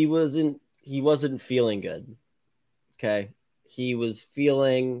 He wasn't feeling good. Okay. He was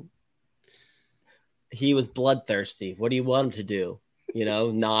bloodthirsty. What do you want him to do?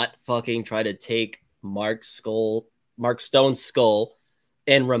 Not fucking try to take Mark Stone's skull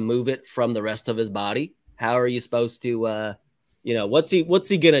and remove it from the rest of his body. How are you supposed to what's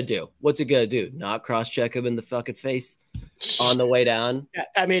he gonna do? What's he gonna do? Not cross-check him in the fucking face on the way down?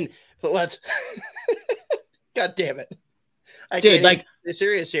 I mean, let's God damn it. I Dude, can't be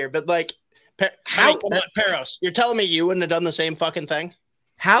serious here, but like Peros, you're telling me you wouldn't have done the same fucking thing?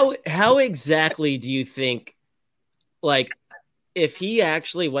 How exactly do you think, like, if he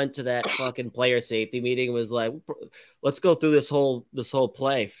actually went to that fucking player safety meeting and was like, let's go through this whole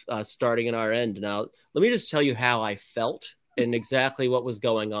play starting in our end. Now, let me just tell you how I felt and exactly what was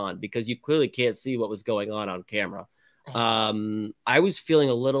going on, because you clearly can't see what was going on camera. I was feeling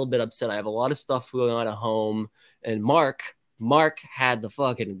a little bit upset. I have a lot of stuff going on at home, and Mark had the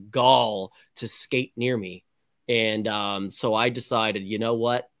fucking gall to skate near me. And so I decided, you know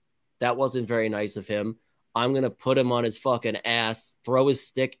what? That wasn't very nice of him. I'm going to put him on his fucking ass, throw his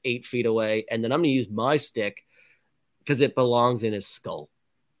stick 8 feet away, and then I'm going to use my stick because it belongs in his skull.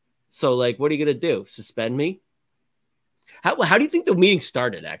 So, like, what are you going to do? Suspend me? How do you think the meeting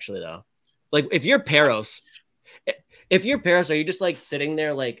started, actually, though? Like, if you're Peros, are you just, like, sitting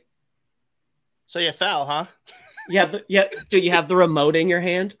there, like... So you fell, huh? Dude, you have the remote in your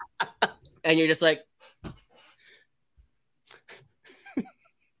hand, and you're just like...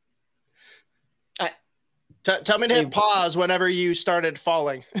 Tell me to hit pause whenever you started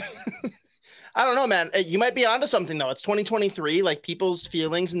falling. I don't know, man. You might be onto something, though. It's 2023. Like, people's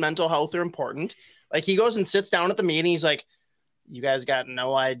feelings and mental health are important. Like, he goes and sits down at the meeting. He's like, you guys got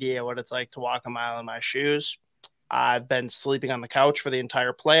no idea what it's like to walk a mile in my shoes. I've been sleeping on the couch for the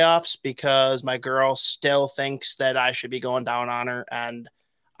entire playoffs because my girl still thinks that I should be going down on her, and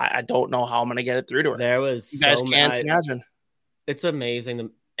I don't know how I'm going to get it through to her. You guys can't imagine. It's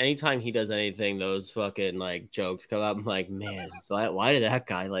amazing. Anytime he does anything, those fucking like jokes come up. I'm like, man, why did that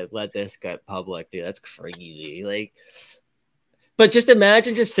guy like let this get public? Dude, that's crazy. Like, but just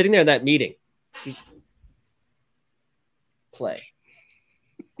imagine just sitting there in that meeting. Just play.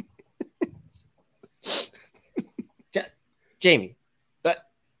 Jamie, but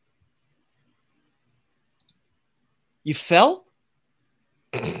you fell?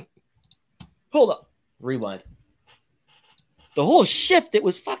 Hold up. Rewind. The whole shift, it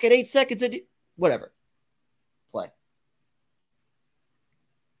was fucking 8 seconds. Whatever. Play.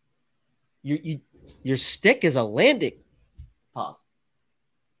 Your stick is a landing. Pause.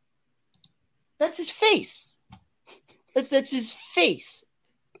 That's his face. That's his face.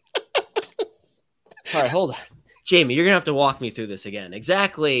 All right, hold on. Jamie, you're gonna have to walk me through this again.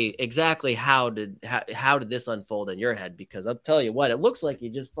 Exactly how did this unfold in your head? Because I'll tell you what, it looks like you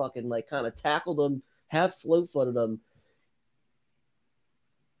just fucking like kind of tackled him, half slow-footed him.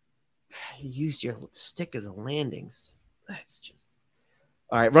 You used your stick as a landings. That's just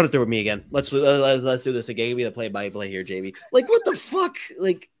all right. Run it through with me again. Let's do this again. Give me the play-by-play here, JB. Like, what the fuck?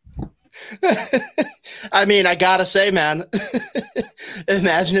 Like, I mean, I gotta say, man.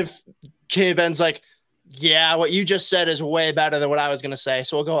 Imagine if Jay Benn's like, yeah, what you just said is way better than what I was gonna say.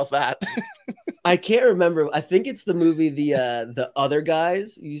 So we'll go with that. I can't remember. I think it's the movie the Other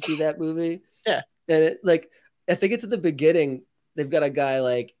Guys. You see that movie? Yeah. And it like I think it's at the beginning. They've got a guy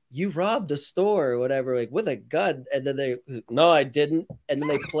like, you robbed a store or whatever, like with a gun. And then no, I didn't. And then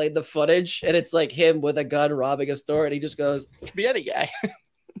they played the footage and it's like him with a gun robbing a store. And he just goes, could be any guy.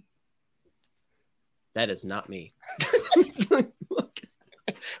 That is not me. Look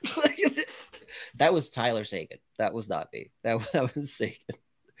at this. That was Tyler Sagan. That was not me. That was Sagan.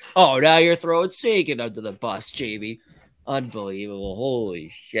 Oh, now you're throwing Sagan under the bus, Jamie. Unbelievable.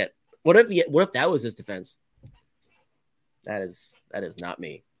 Holy shit. What if that was his defense? That is not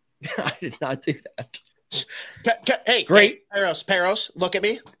me. I did not do that. Hey, great. Hey, Peros, look at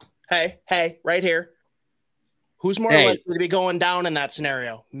me. Hey, right here. Who's more likely to be going down in that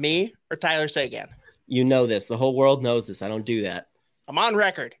scenario, me or Tyler Sagan? You know this. The whole world knows this. I don't do that. I'm on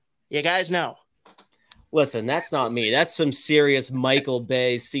record. You guys know. Listen, that's not me. That's some serious Michael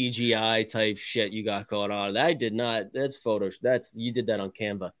Bay CGI type shit you got going on. I did not. That's Photoshop. You did that on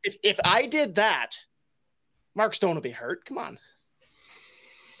Canva. If I did that, Mark Stone will be hurt. Come on.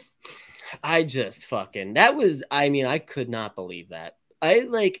 I just fucking I could not believe that.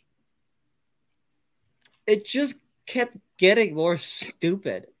 It just kept getting more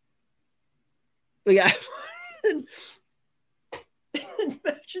stupid. Like,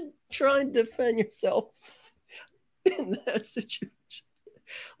 imagine trying to defend yourself in that situation.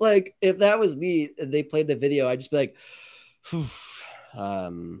 Like, if that was me and they played the video, I'd just be like,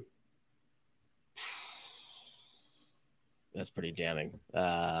 that's pretty damning.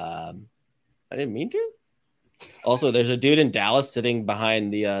 I didn't mean to. Also, there's a dude in Dallas sitting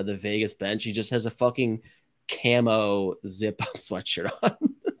behind the Vegas bench. He just has a fucking camo zip-up sweatshirt on.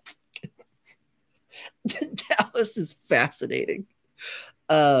 Dallas is fascinating.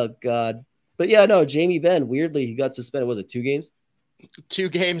 Oh, God. But yeah, no, Jamie Benn, weirdly, he got suspended. Was it 2 games? 2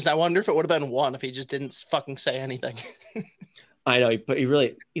 games. I wonder if it would have been 1 if he just didn't fucking say anything. I know.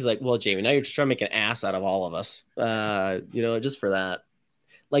 He's like, well, Jamie, now you're just trying to make an ass out of all of us. Just for that.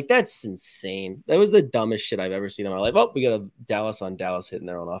 Like, that's insane. That was the dumbest shit I've ever seen in my life. Oh, we got a Dallas on Dallas hitting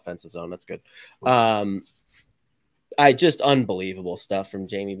their own offensive zone. That's good. Unbelievable stuff from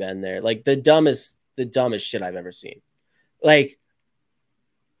Jamie Benn there. Like, the dumbest shit I've ever seen. Like,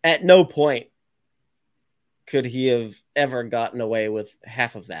 at no point could he have ever gotten away with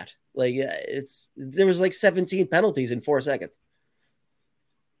half of that. Like, there was like 17 penalties in 4 seconds.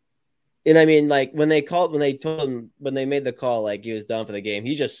 And I mean, like when they told him, when they made the call, like he was done for the game,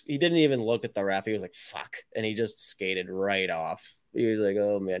 he didn't even look at the ref. He was like, fuck. And he just skated right off. He was like,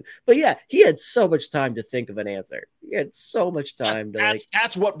 oh man. But yeah, he had so much time to think of an answer. He had so much time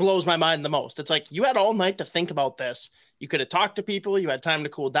that's what blows my mind the most. It's like you had all night to think about this. You could have talked to people, you had time to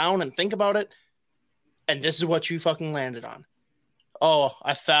cool down and think about it. And this is what you fucking landed on. Oh,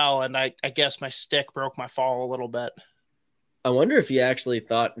 I fell, and I guess my stick broke my fall a little bit. I wonder if he actually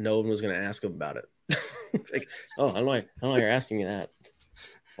thought no one was going to ask him about it. Like, oh, I don't know you're asking me that.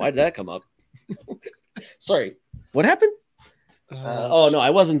 Why did that come up? Sorry, what happened? Oh no,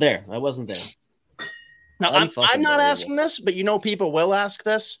 I wasn't there. Now I'm not asking this, but people will ask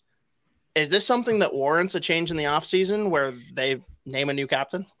this. Is this something that warrants a change in the offseason where they name a new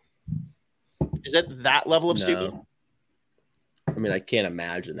captain? Is it that level of stupid? I mean, I can't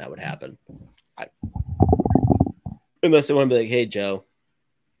imagine that would happen. Unless they want to be like, hey, Joe.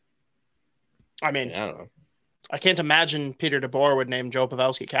 I mean, I don't know. I can't imagine Peter DeBoer would name Joe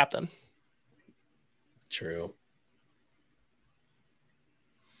Pavelski captain. True.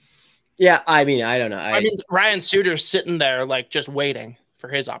 Yeah, I mean, I don't know. I mean, Ryan Suter's sitting there, like, just waiting for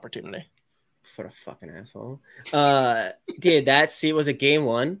his opportunity. What a fucking asshole. Did that see, was it game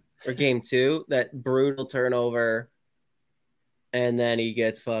 1 or game 2? That brutal turnover, and then he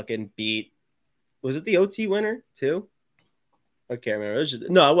gets fucking beat. Was it the OT winner, too? I can't remember.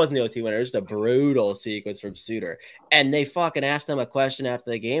 It wasn't the OT winner. It was just a brutal sequence from Suter. And they fucking asked him a question after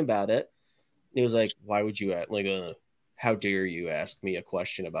the game about it. And he was like, why would you ask? Like, how dare you ask me a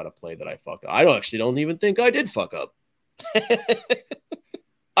question about a play that I fucked up? I don't even think I did fuck up.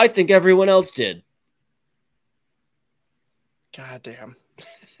 I think everyone else did. God damn.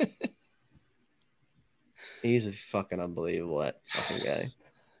 He's a fucking unbelievable, that fucking guy.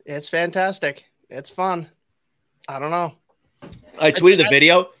 It's fantastic. It's fun. I don't know. I tweeted the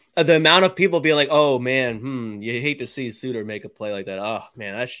video. The amount of people being like, oh, man, you hate to see Suter make a play like that. Oh,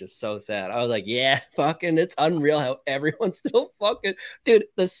 man, that's just so sad. I was like, yeah, fucking, it's unreal how everyone's still fucking. Dude,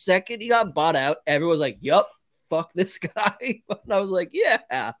 the second he got bought out, everyone's like, yup, fuck this guy. And I was like,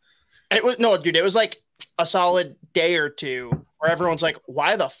 yeah. It was like a solid day or two where everyone's like,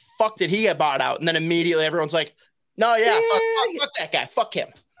 why the fuck did he get bought out? And then immediately everyone's like, no, fuck that guy. Fuck him.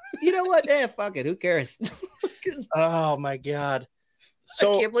 You know what? Yeah, fuck it. Who cares? Oh, my God.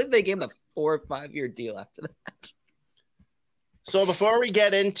 So, I can't believe they gave him a 4 or 5 year deal after that. So before we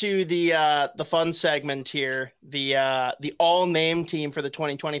get into the fun segment here, the all name team for the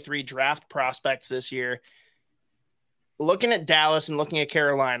 2023 draft prospects this year, looking at Dallas and looking at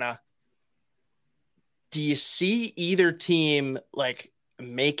Carolina, do you see either team like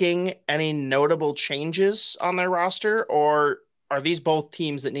making any notable changes on their roster, or are these both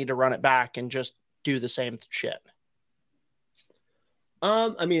teams that need to run it back and just do the same shit?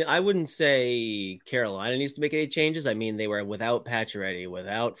 I mean, I wouldn't say Carolina needs to make any changes. I mean, they were without Pacioretty,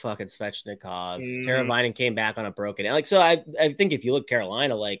 without fucking Svechnikov. Teravainen came back on a broken. Like, so I think if you look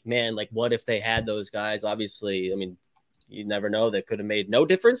Carolina, like, man, like, what if they had those guys? Obviously, I mean, you never know. That could have made no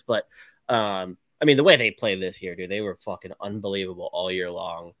difference. But, I mean, the way they played this year, dude, they were fucking unbelievable all year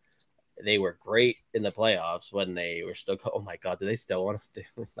long. They were great in the playoffs when they were still. Oh my God, do they still want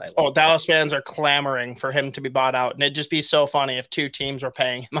to? Dallas fans are clamoring for him to be bought out, and it'd just be so funny if two teams were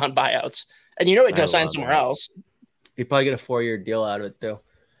paying him on buyouts, and he'd go sign somewhere else. He'd probably get a 4-year deal out of it too.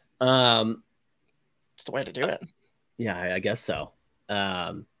 It's the way to do it. Yeah, I guess so.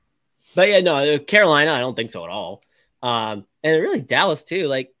 But yeah, no, Carolina, I don't think so at all. And really Dallas too.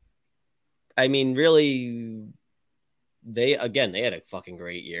 Like, I mean, really, they had a fucking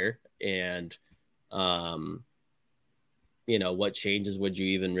great year. And, what changes would you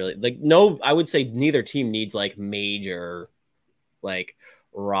even really like? No, I would say neither team needs like major, like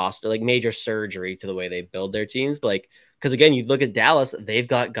roster, like major surgery to the way they build their teams. But, like, because again, you look at Dallas, they've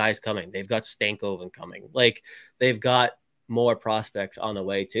got guys coming. They've got Stankoven coming. Like, they've got more prospects on the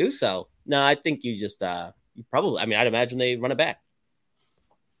way too. So no, I think you just, you probably, I mean, I'd imagine they run it back.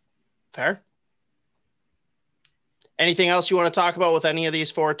 Fair. Anything else you want to talk about with any of these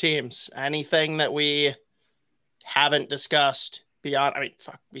 4 teams? Anything that we haven't discussed beyond? I mean,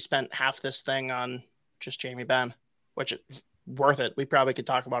 we spent half this thing on just Jamie Benn, which is worth it. We probably could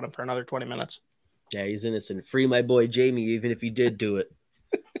talk about him for another 20 minutes. Yeah, he's innocent. Free my boy Jamie, even if he did do it.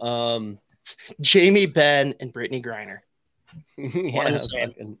 Jamie Benn and Brittany Griner. Yeah,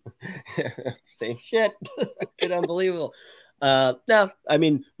 same shit. It's unbelievable. No, I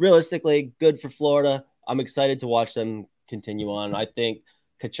mean, realistically, good for Florida. I'm excited to watch them continue on. I think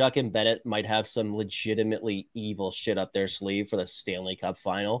Tkachuk and Bennett might have some legitimately evil shit up their sleeve for the Stanley Cup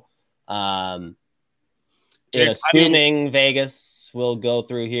final. Assuming Vegas will go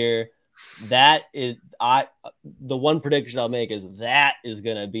through here, the one prediction I'll make is that is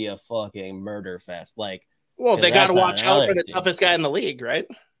gonna be a fucking murder fest. Like, well, they got to watch out for the team. toughest guy in the league, right?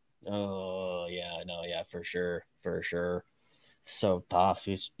 Oh yeah, no, yeah, for sure. So tough.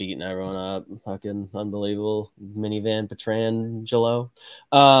 He's beating everyone up. Fucking unbelievable. Minivan Petrangelo.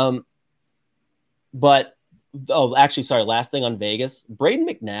 But actually, sorry. Last thing on Vegas. Braden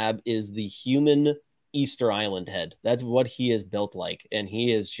McNabb is the human Easter Island head. That's what he is built like, and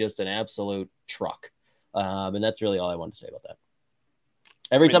he is just an absolute truck. And that's really all I want to say about that.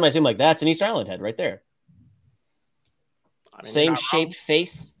 Every time I see him, like, that's an Easter Island head right there. Same shaped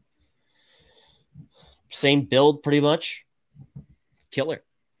face, same build, pretty much. Killer.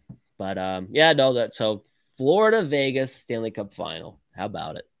 But so Florida, Vegas, Stanley Cup final. How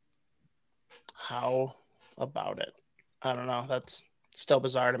about it? How about it? I don't know. That's still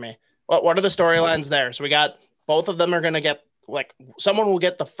bizarre to me. What are the storylines there? So we got both of them are going to get, like, someone will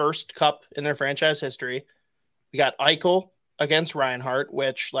get the first cup in their franchise history. We got Eichel against Reinhart,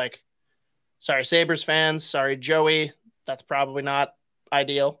 which, like, sorry, Sabres fans, sorry, Joey, that's probably not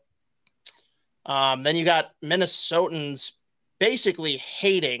ideal. Then you got Minnesotans basically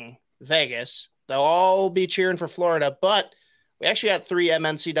hating Vegas. They'll all be cheering for Florida, but we actually got 3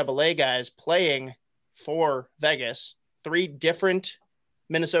 MNCAA guys playing for Vegas, 3 different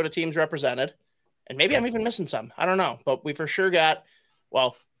Minnesota teams represented. And maybe I'm even missing some. I don't know. But we for sure got,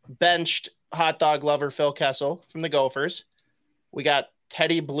 benched hot dog lover Phil Kessel from the Gophers. We got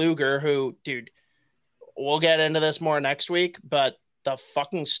Teddy Bluger, who, dude, we'll get into this more next week, but the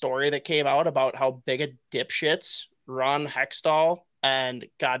fucking story that came out about how big a dipshits Ron Hextall and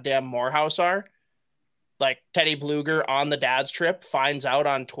goddamn Morehouse are. Like, Teddy Bluger on the dad's trip finds out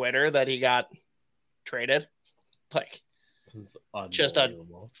on Twitter that he got traded. Like, just a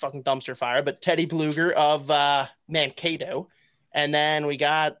fucking dumpster fire. But Teddy Bluger of Mankato. And then we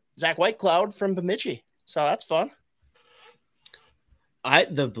got Zach Whitecloud from Bemidji. So that's fun.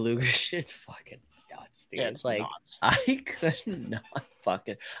 The Bluger shit's fucking nuts, dude. Yeah, it's like nuts. I could not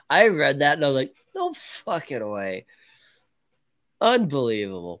fucking. I read that and I was like, no fucking way.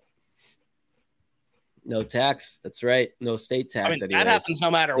 Unbelievable. No tax. That's right. No state tax. I mean, that happens no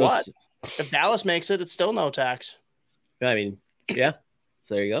matter what. If Dallas makes it, it's still no tax. I mean, yeah.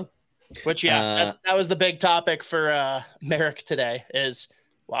 So there you go. Which, that was the big topic for Merrick today is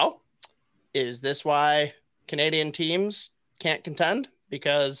this why Canadian teams can't contend?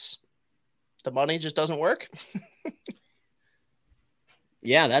 Because the money just doesn't work?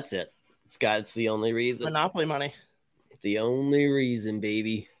 Yeah, that's it. It's the only reason. Monopoly money. The only reason,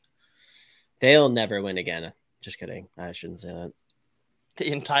 baby. They'll never win again. Just kidding. I shouldn't say that.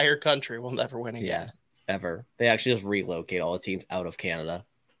 The entire country will never win again. Yeah, ever. They actually just relocate all the teams out of Canada.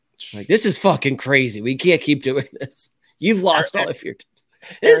 Like, this is fucking crazy. We can't keep doing this. You've lost all of your teams.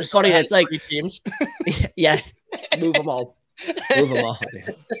 It's funny. It's like teams. Yeah, move them all. Move them all.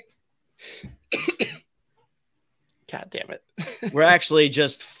 God damn it. We're actually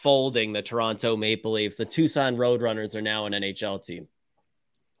just folding the Toronto Maple Leafs. The Tucson Roadrunners are now an NHL team.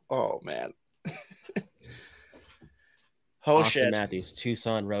 Oh, man. Austin Shit. Matthews,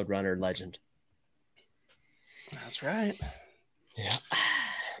 Tucson Roadrunner legend. That's right. Yeah.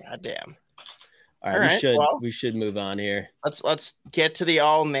 God damn. All right. We should move on here. Let's get to the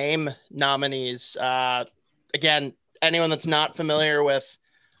all name nominees. Again, anyone that's not familiar with,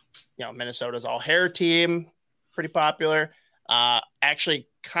 Minnesota's all hair team, pretty popular. Actually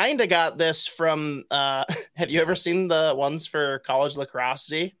kind of got this from, have you ever seen the ones for college lacrosse?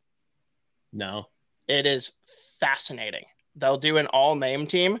 Z? No. It is fascinating. They'll do an all name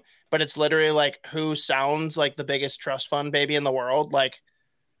team, but it's literally like who sounds like the biggest trust fund baby in the world. Like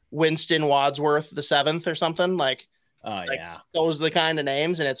Winston Wadsworth the 7th or something. Like, those are the kind of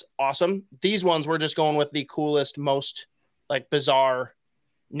names, and it's awesome. These ones we're just going with the coolest, most like bizarre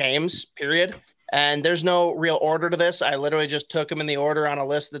names, period. And there's no real order to this. I literally just took them in the order on a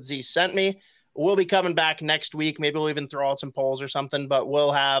list that Z sent me. We'll be coming back next week. Maybe we'll even throw out some polls or something, but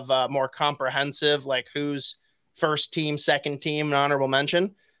we'll have more comprehensive, like who's first team, second team, and honorable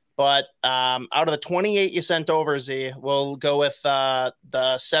mention. But out of the 28 you sent over, Z, we'll go with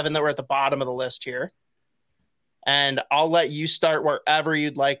the 7 that were at the bottom of the list here. And I'll let you start wherever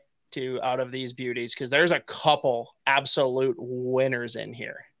you'd like to out of these beauties, because there's a couple absolute winners in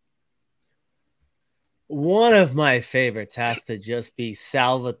here. One of my favorites has to just be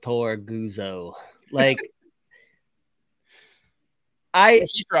Salvatore Guzzo. Like,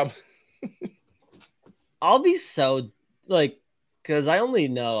 Where's he from? I'll be so, like, because I only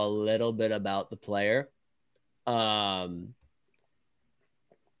know a little bit about the player. I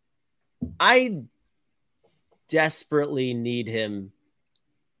desperately need him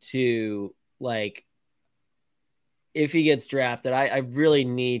to like, if he gets drafted, I really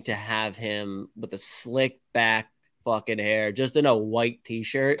need to have him with a slick back fucking hair, just in a white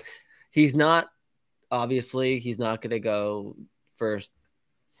t-shirt. He's not going to go first,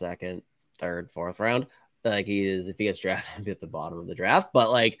 second, third, fourth round. Like he is, if he gets drafted, he'll be at the bottom of the draft.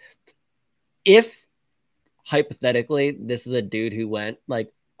 But like, if hypothetically this is a dude who went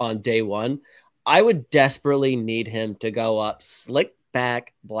like on day one, I would desperately need him to go up, slick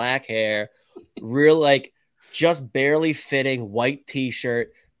back, black hair, real like just barely fitting white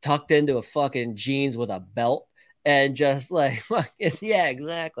t-shirt, tucked into a fucking jeans with a belt, and just like fucking, yeah,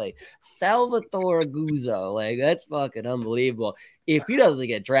 exactly. Salvatore Guzzo. Like, that's fucking unbelievable. If he doesn't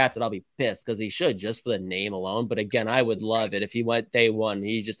get drafted, I'll be pissed because he should, just for the name alone. But again, I would love it if he went day one.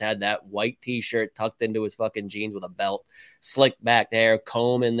 He just had that white t-shirt tucked into his fucking jeans with a belt, slick back hair,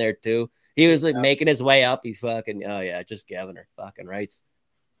 comb in there too. He was like making his way up. He's fucking, oh yeah, just Governor fucking rights.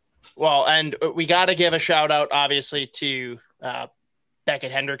 Well, and we got to give a shout out, obviously, to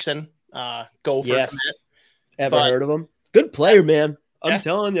Beckett Hendrickson. Gopher yes. commit. Ever heard of him? Good player, man. I'm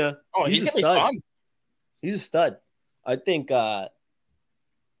telling you. Oh, he's a stud. Fun. He's a stud. I think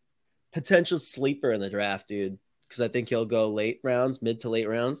potential sleeper in the draft, dude, because I think he'll go mid to late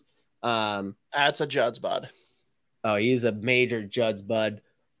rounds. That's a Judd'z bud. Oh, he's a major Judd'z bud.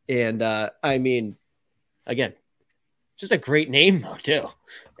 And I mean, again, just a great name though, too.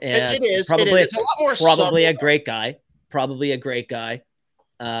 And it is. It's a lot more probably a great guy. Probably a great guy.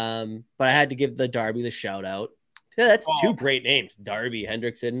 But I had to give the Darby the shout out. Yeah, that's two great names. Darby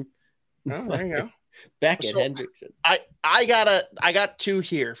Hendrickson. Oh, there you go. Beckett Hendrickson. I got two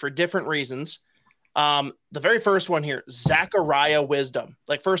here for different reasons. The very first one here, Zachariah Wisdom.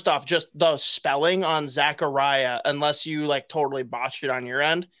 Like, first off, just the spelling on Zachariah, unless you like totally botched it on your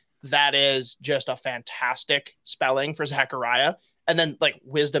end, that is just a fantastic spelling for Zachariah. And then like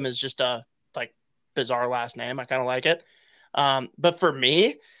Wisdom is just a like bizarre last name. I kind of like it. But for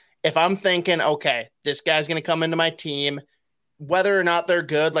me, if I'm thinking, okay, this guy's going to come into my team, whether or not they're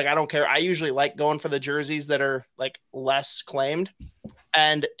good, like, I don't care. I usually like going for the jerseys that are like less claimed,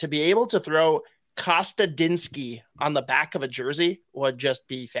 and to be able to throw Kostadinsky on the back of a jersey would just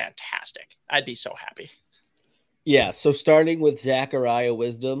be fantastic. I'd be so happy. Yeah. So starting with Zachariah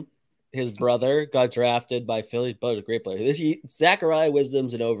Wisdom, his brother got drafted by Philly. But was a great player. Zachariah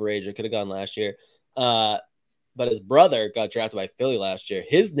Wisdom's an overager. Could have gone last year. But his brother got drafted by Philly last year.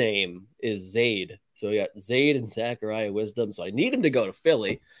 His name is Zaid. So we got Zaid and Zachariah Wisdom. So I need him to go to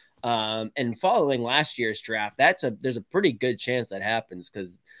Philly. And following last year's draft, there's a pretty good chance that happens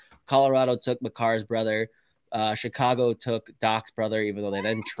because Colorado took McCarr's brother. Chicago took Doc's brother, even though they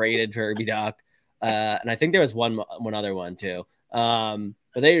then traded Herbie Doc. And I think there was one other one too. But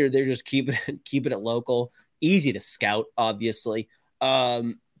they're just keeping it local, easy to scout, obviously.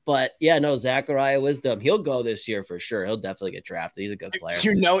 But yeah, no, Zachariah Wisdom, he'll go this year for sure. He'll definitely get drafted. He's a good player.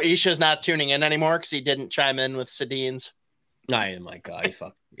 You know, Isha's not tuning in anymore because he didn't chime in with Sedin's. Oh my God,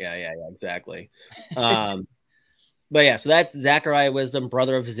 yeah, exactly. But yeah, so that's Zachariah Wisdom,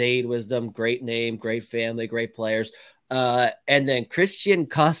 brother of Zaid Wisdom. Great name, great family, great players. And then Christian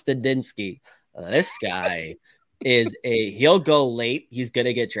Kostadinsky. This guy he'll go late. He's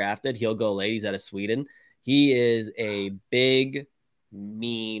gonna get drafted. He'll go late. He's out of Sweden. He is a big,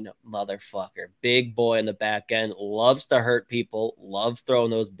 mean motherfucker, big boy in the back end, loves to hurt people, loves throwing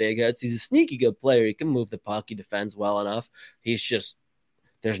those big hits. He's a sneaky good player. He can move the puck, he defends well enough. He's just,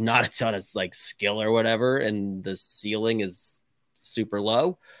 there's not a ton of like skill or whatever, and the ceiling is super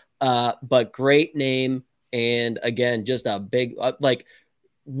low. But great name, and again, just a big like,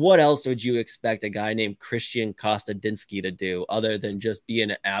 what else would you expect a guy named Christian Kostadinsky to do other than just be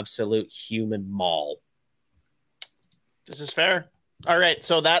an absolute human maul? This is fair. All right,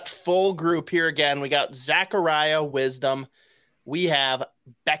 so that full group here again, we got Zachariah Wisdom. We have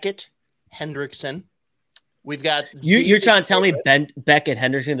Beckett Hendrickson. We've got you're trying to tell me Beckett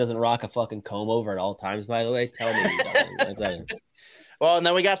Hendrickson doesn't rock a fucking comb over at all times, by the way? Tell me. Well, and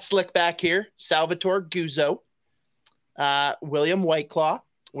then we got slick back here, Salvatore Guzzo, William Whiteclaw,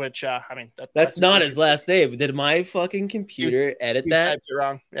 which I mean that's not his last name. Did my fucking computer edit that? Typed it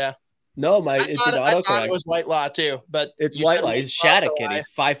wrong. Yeah. No, it's an autocorrect. I thought it was Whitelaw too, but it's Whitelaw. He's Shattuck kid. He's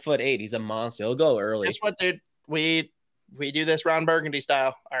 5'8". He's a monster. He'll go early. Guess what, dude? We do this Ron Burgundy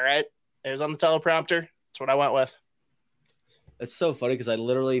style. All right. It was on the teleprompter. That's what I went with. It's so funny because I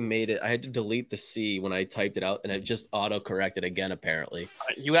literally made it. I had to delete the C when I typed it out, and it just auto-corrected again, apparently.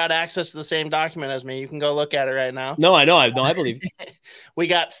 You got access to the same document as me. You can go look at it right now. No, I know. I believe. We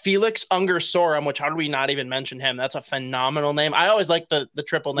got Felix Unger Sorum, which how did we not even mention him? That's a phenomenal name. I always like the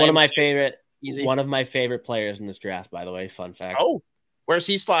triple name. One of my favorite players in this draft, by the way. Fun fact. Oh, Where's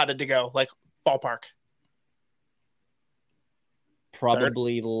he slotted to go? Like ballpark?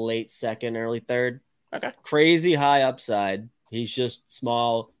 Probably late second, early third. Okay. Crazy high upside. He's just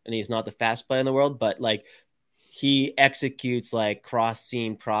small and he's not the fast player in the world, but like he executes like cross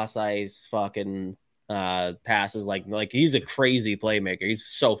seam, cross ice fucking passes. Like he's a crazy playmaker. He's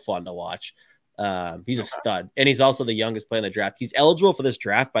so fun to watch. He's a stud. And he's also the youngest player in the draft. He's eligible for this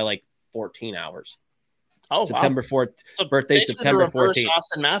draft by like 14 hours. Oh, September 4th. So birthday September 14th.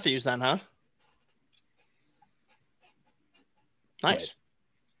 Austin Matthews then, huh? Nice. Right.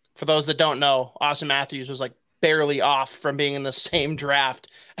 For those that don't know, Austin Matthews was like barely off from being in the same draft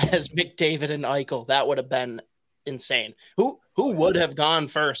as McDavid and Eichel. That would have been insane. Who would have gone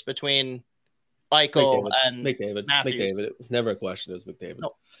first between Eichel and McDavid? Matthews? McDavid. It was never a question. It was McDavid.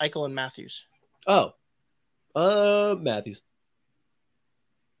 No, Eichel and Matthews. Oh, Matthews.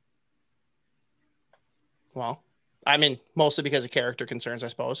 Well, I mean, mostly because of character concerns, I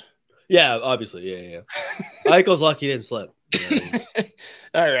suppose. Yeah, obviously. Yeah. Eichel's lucky he didn't slip.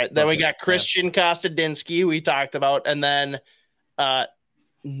 All right. Then we got Christian Kostadinsky we talked about. And then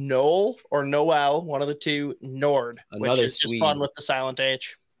Noel, one of the two, Nord, which is just fun with the silent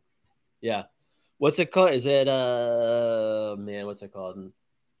H. Yeah. What's it called? Is it, what's it called?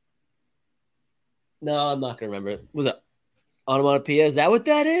 No, I'm not going to remember it. Was it onomatopoeia? Is that what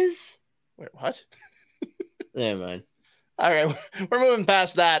that is? Wait, what? Never mind. All right, we're moving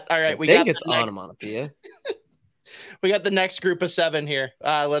past that. All right, I think it's onomatopoeia. We got the next group of 7 here.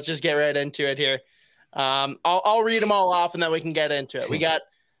 Let's just get right into it here. I'll read them all off and then we can get into it. We got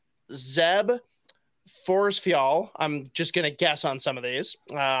Zeb Forsfjall. I'm just gonna guess on some of these.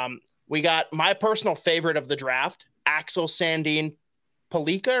 We got my personal favorite of the draft, Axel Sandin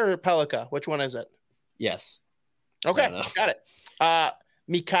Pelika or Pelika. Which one is it? Yes. Okay, got it.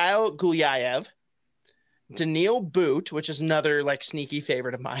 Mikhail Gulyayev. Daniil Boot, which is another like sneaky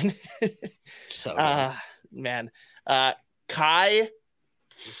favorite of mine. So man. Kai.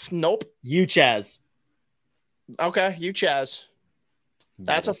 Nope. Judd'z. Okay, Judd'z.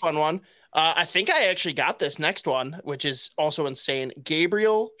 That's a fun one. I think I actually got this next one, which is also insane.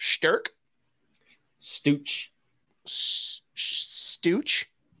 Gabriel Sturck. Stooch. Stooch?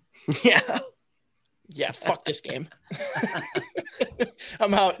 Yeah. Yeah, fuck this game.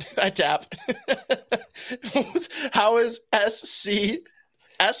 I'm out. I tap. How is SZTURC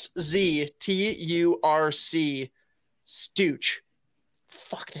Stooch?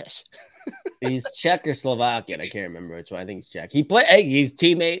 Fuck this. He's Czech or Slovakian. I can't remember which one. I think he's Czech. He's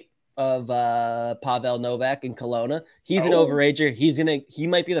teammate of Pavel Novak in Kelowna. He's an overager. He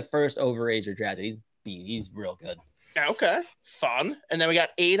might be the first overager drafted. He's real good. Okay. Fun. And then we got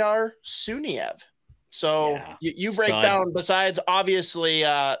Adar Suniev. So you break down, besides obviously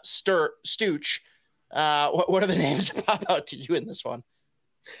Stooch, what are the names that pop out to you in this one?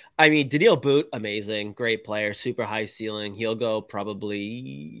 I mean, Daniil Boot, amazing, great player, super high ceiling. He'll go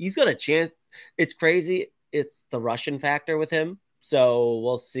he's got a chance. It's crazy. It's the Russian factor with him. So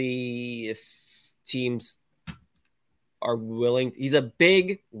we'll see if teams are willing. He's a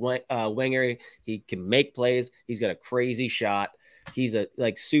big winger. He can make plays. He's got a crazy shot. He's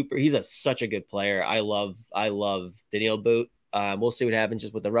such a good player. I love Daniil Boot. We'll see what happens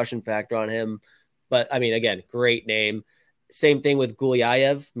just with the Russian factor on him. But I mean, again, great name. Same thing with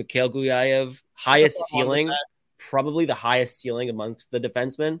Gulyayev, Mikhail Gulyayev, highest ceiling, probably the highest ceiling amongst the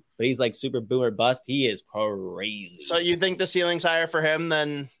defensemen, but he's like super boomer bust. He is crazy. So you think the ceiling's higher for him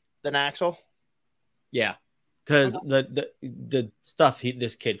than Axel? Yeah. Because the stuff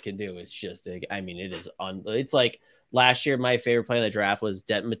this kid can do is just, I mean, it is it's like last year, my favorite player in the draft was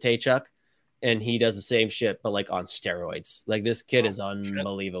Denton Tkachuk, and he does the same shit, but like on steroids. Like this kid is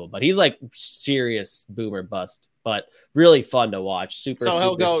unbelievable, but he's like serious boomer bust, but really fun to watch. He'll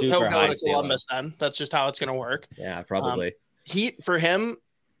go to Columbus then. That's just how it's going to work. Yeah, probably.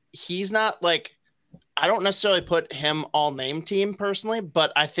 He's not like, I don't necessarily put him all name team personally,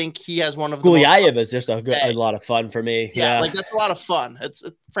 but I think he has one of the Gulyayev is just a lot of fun for me. Yeah, like that's a lot of fun. It's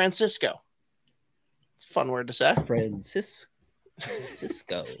Francisco. It's a fun word to say. Francisco.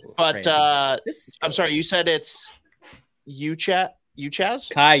 But Francisco. I'm sorry, you said it's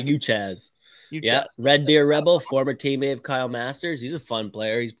Judd'z? Kai Judd'z. Yeah, Red Deer Rebel, former teammate of Kyle Masters. He's a fun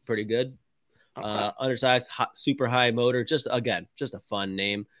player. He's pretty good. Okay. Undersized, super high motor. Just a fun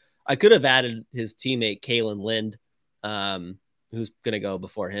name. I could have added his teammate Kalen Lind, who's going to go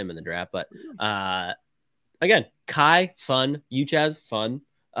before him in the draft. But again, Kai, fun. Judd'z, fun.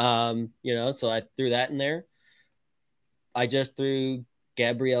 So I threw that in there. I just threw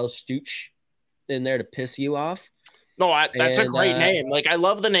Gabriel Stooch in there to piss you off. No, that's a great name. Like, I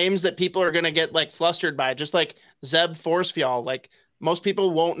love the names that people are going to get like flustered by, just like Zeb Forsfjall. Like, most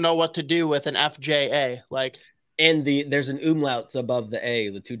people won't know what to do with an FJA. Like, and there's an umlauts above the A,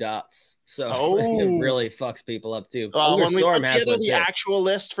 the 2 dots. So it really fucks people up too. When we put together the actual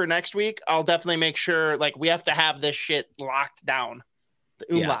list for next week, I'll definitely make sure like we have to have this shit locked down. The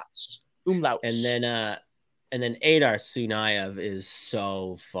umlauts. And then Adar Sunayev is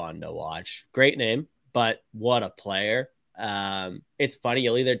so fun to watch. Great name, but what a player. It's funny,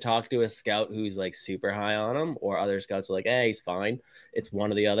 you'll either talk to a scout who's like super high on him, or other scouts are like, hey, he's fine. It's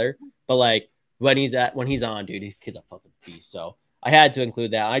one or the other. But like when he's on, dude, his kid's a fucking beast. So I had to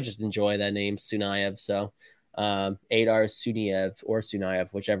include that. I just enjoy that name, Sunayev. So Adar Sunayev or Sunayev,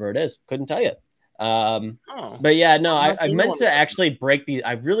 whichever it is. Couldn't tell you. But yeah, no, I meant to actually break these.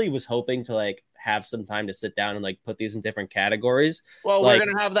 I really was hoping to like have some time to sit down and like put these in different categories. Well, we're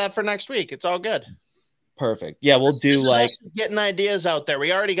gonna have that for next week. It's all good. Perfect. Yeah, we'll do like getting ideas out there.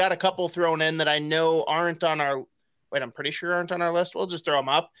 We already got a couple thrown in that I know aren't on our. Wait, I'm pretty sure aren't on our list. We'll just throw them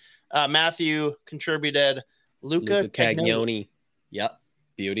up. Matthew contributed Luca Cagnoni. Yep,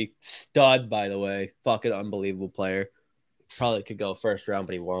 beauty, stud. By the way, fucking unbelievable player. Probably could go first round,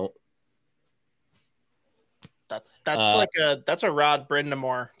 but he won't. That's a Rod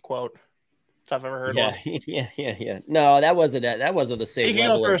Brind'Amour quote. If I've ever heard one. Yeah. No, that wasn't the same. He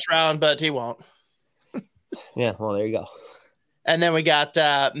can go first round, but he won't. Yeah, well, there you go. And then we got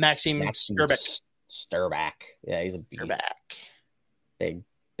Maxim Strbak. Yeah, he's a beast.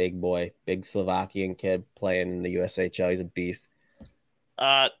 Big boy, big Slovakian kid playing in the USHL. He's a beast.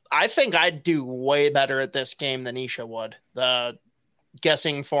 I think I'd do way better at this game than Isha would. The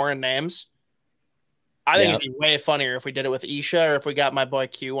guessing foreign names. I think it'd be way funnier if we did it with Isha, or if we got my boy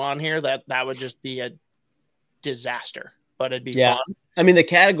Q on here. That would just be a disaster, but it'd be fun. I mean, the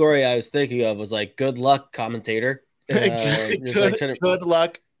category I was thinking of was like good luck commentator. Good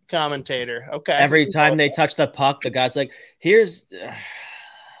luck commentator. Okay. Every time they touch the puck, the guy's like, here's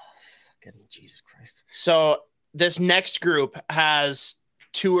Jesus Christ. So this next group has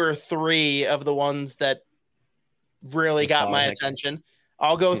 2 or 3 of the ones that really got my attention.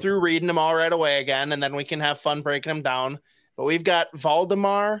 I'll go through reading them all right away again, and then we can have fun breaking them down. But we've got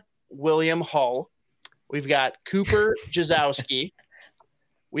Valdemar William Hull. We've got Cooper Jazowski.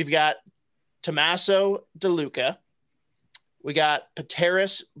 We've got Tommaso DeLuca. We got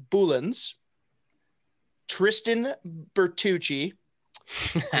Pateris Bulins. Tristan Bertucci.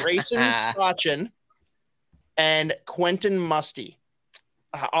 Grayson Sachin. And Quentin Musty.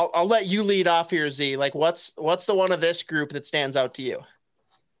 I'll let you lead off here, Z. Like, what's the one of this group that stands out to you?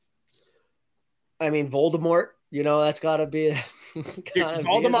 I mean, Voldemort. You know, that's got to be.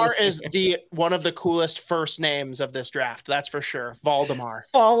 Valdemar is one of the coolest first names of this draft. That's for sure. Valdemar,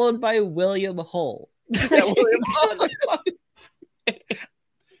 followed by William Hull. William Hull.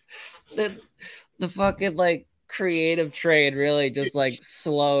 the fucking like creative train really just like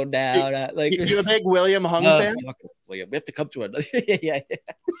slowed down. Like, you a big William Hung fan? William, we have to come to it. Yeah.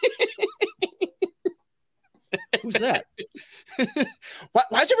 Who's that? Why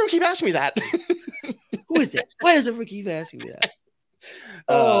does everyone keep asking me that? Who is it? Why does everyone keep asking me that?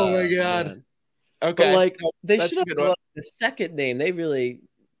 Oh my god. Man. Okay. But like they should have put the second name. They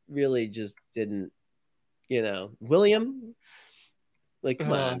really just didn't, William. Like,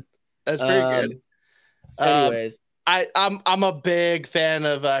 come on. That's very good. Anyways. I'm a big fan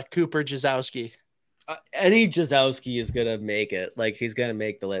of Cooper Jazowski. Any Jazowski is gonna make it. Like, he's gonna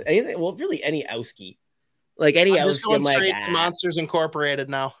make the list. Anything, well, really any Owski. Like any I'm just going straight to Monsters Incorporated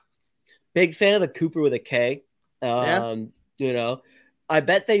now. Big fan of the Cooper with a K. I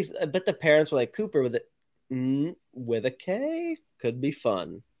bet the parents were like, Cooper with a K could be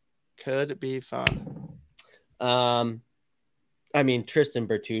fun. I mean, Tristan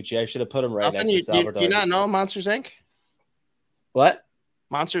Bertucci. I should have put him right next to Salvador. Do you not know Monsters Inc? What?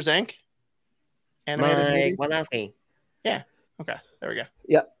 Monsters Inc? Animated movie? Yeah. Okay. There we go.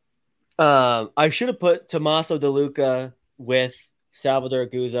 Yeah. I should have put Tommaso DeLuca with Salvador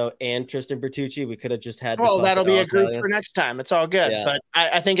Guzzo and Tristan Bertucci. We could have just had. Well, that'll be a group for next time. It's all good. Yeah. But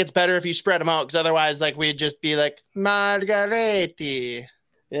I think it's better if you spread them out, because otherwise, like, we'd just be like Margaretti.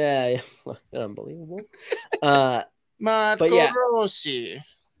 Yeah. Unbelievable. Marco Rossi.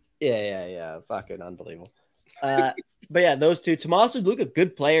 Yeah. Fucking unbelievable. But yeah, those two. Tommaso DeLuca,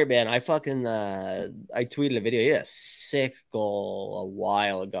 good player, man. I tweeted a video. He had a sick goal a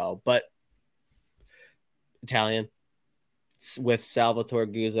while ago, but Italian with Salvatore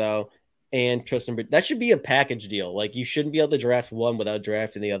Guzzo and Tristan. That should be a package deal. Like, you shouldn't be able to draft one without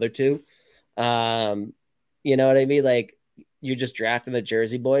drafting the other two. You know what I mean? Like, you're just drafting the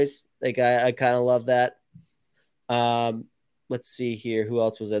Jersey boys. Like, I kind of love that. Let's see here. Who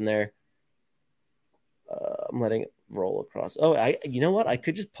else was in there? I'm letting roll across. Oh, you know what? I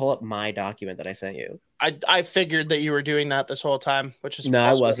could just pull up my document that I sent you. I figured that you were doing that this whole time, which is no,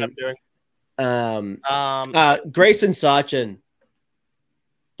 I wasn't. What I'm doing. Grayson Sachin,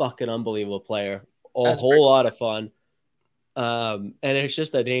 fucking unbelievable player. A whole lot of fun. And it's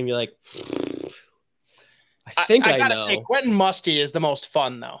just a name you're like, I gotta say, Quentin Musty is the most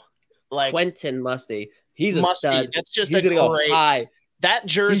fun though. Like Quentin Musty, he's a stud. It's just he's gonna go high. That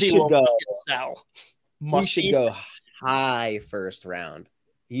jersey will sell. Musty. He should go high first round.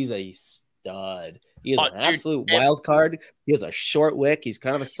 He's a stud. He is an absolute wild card. He has a short wick. He's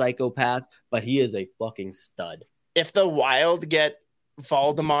kind of a psychopath, but he is a fucking stud. If the Wild get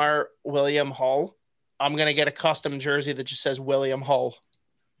Valdemar William Hull, I'm gonna get a custom jersey that just says William Hull.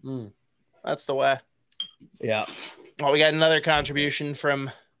 That's the way. Yeah. Well, we got another contribution from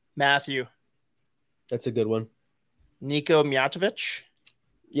Matthew. That's a good one. Niko Mijatovic.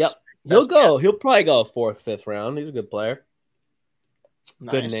 Yep. He'll probably go 4th, 5th round. He's a good player.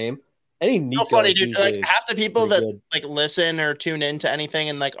 Nice. Good name. Any Nico, funny, dude. Like half the people that like listen or tune into anything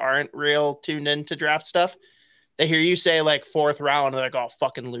and like aren't real tuned into draft stuff, they hear you say like 4th round, and they're like, "Oh,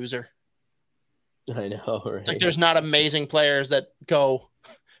 fucking loser." I know, right? Like there's not amazing players that go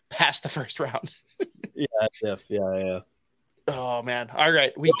past the 1st round. Yeah. Oh man! All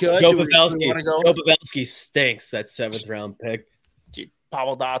right, we good? Joe Pavelski stinks. That 7th round pick. Dude,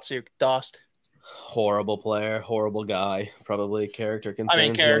 Pavel Datsyuk, dust. Horrible player, horrible guy. Probably character concerns. I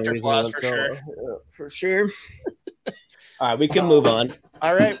mean, character flaws for sure. For sure. All right, we can move on.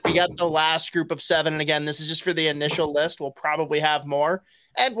 All right, we got the last group of 7, and again, this is just for the initial list. We'll probably have more,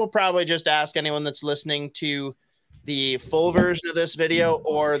 and we'll probably just ask anyone that's listening to the full version of this video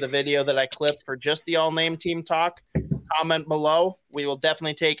or the video that I clipped for just the all-name team talk. Comment below. We will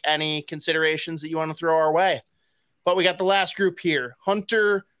definitely take any considerations that you want to throw our way. But we got the last group here.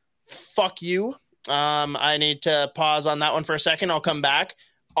 Hunter, fuck you. I need to pause on that one for a second. I'll come back.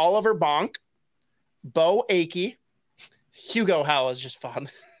 Oliver Bonk, Bo Akey, Hugo Hell is just fun.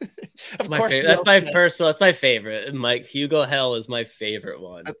 Of course, that's my first. That's my favorite. Mike Hugo Hell is my favorite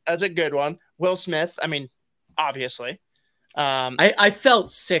one. That's a good one. Will Smith. I mean, obviously. I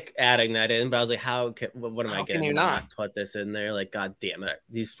felt sick adding that in, but I was like, what am I getting? Can you not put this in there? Like, God damn it.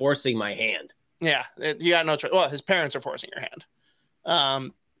 He's forcing my hand. Yeah, you got no choice. Well, his parents are forcing your hand.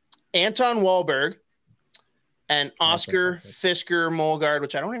 Anton Wahlberg and Oscar Fisker Molgaard,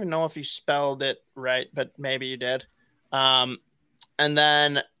 which I don't even know if you spelled it right, but maybe you did. And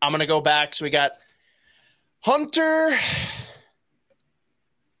then I'm going to go back. So we got Hunter.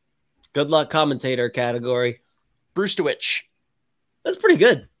 Good luck commentator category. Brustowicz. That's pretty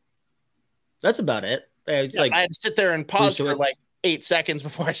good. That's about it. I had to sit there and pause for like 8 seconds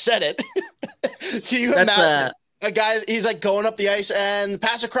before I said it. Can you imagine a guy? He's like going up the ice and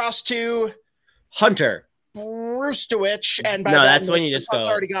pass across to Hunter Brustowicz, and by that's when you just go. It's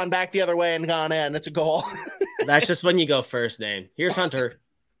already gone back the other way and gone in. It's a goal. That's just when you go first name. Here's Hunter.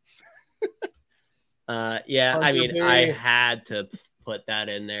 Yeah, Hunter, I mean, baby. I had to put that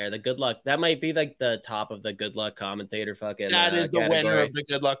in there. The good luck. That might be like the top of the good luck commentator fucking. That is the category. Winner of the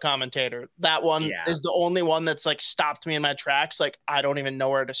good luck commentator. That one is the only one that's like stopped me in my tracks. Like I don't even know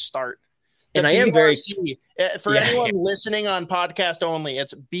where to start. And I am very for anyone listening on podcast only.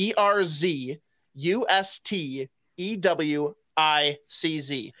 It's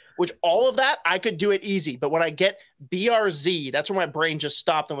BRZUSTEWICZ, which all of that I could do it easy. But when I get BRZ, that's where my brain just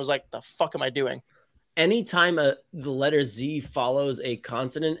stopped and was like, "The fuck am I doing?" Anytime the letter Z follows a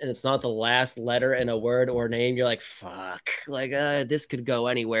consonant and it's not the last letter in a word or name, you're like, fuck, like this could go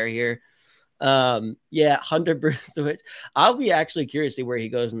anywhere here. Yeah, Hunter Brustowicz. I'll be actually curious to see where he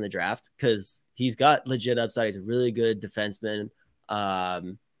goes in the draft because he's got legit upside. He's a really good defenseman.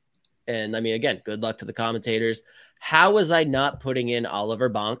 And I mean, again, good luck to the commentators. How was I not putting in Oliver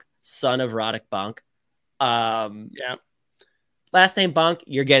Bonk, son of Roddick Bonk? Yeah. Last name Bonk,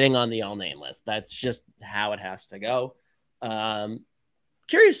 you're getting on the all-name list. That's just how it has to go.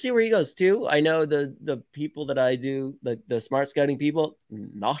 Curious to see where he goes, too. I know the people that I do, the smart scouting people,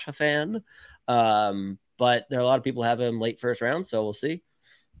 not a fan. But there are a lot of people who have him late first round, so we'll see.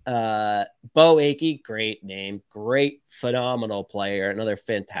 Bo Akey, great name. Great, phenomenal player. Another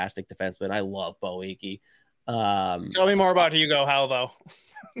fantastic defenseman. I love Bo Akey. Tell me more about Hugo Hell, though.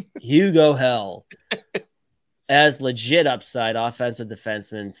 Hugo Hell. As legit upside, offensive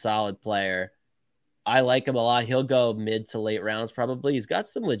defenseman, solid player. I like him a lot. He'll go mid to late rounds probably. He's got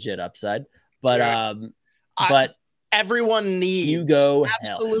some legit upside, but everyone needs Hugo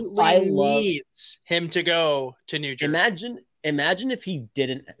absolutely needs him to go to New Jersey. Imagine if he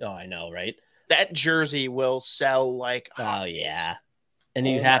didn't. Oh, I know, right? That jersey will sell like hotcakes. Oh yeah, and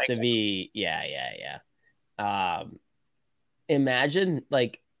you'd have to be yeah. Imagine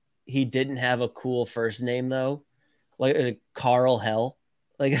like he didn't have a cool first name though, like Carl Hell,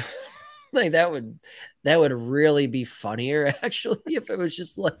 like like that would really be funnier actually if it was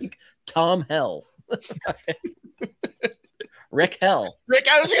just like Tom Hell, Rick Hell. Rick,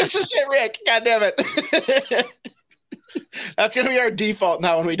 I was going to say Rick. God damn it. That's going to be our default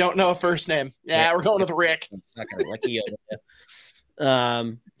now when we don't know a first name. Yeah, we're going with Rick. I'm not going to Ricky over there.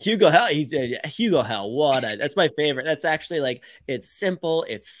 Hugo Hell. He's Hugo Hell. That's my favorite. That's actually like, it's simple.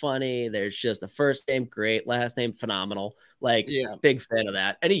 It's funny. There's just a first name, great. Last name, phenomenal. Like, big fan of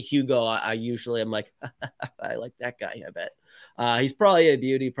that. Any Hugo, I usually am like, I like that guy. I bet. He's probably a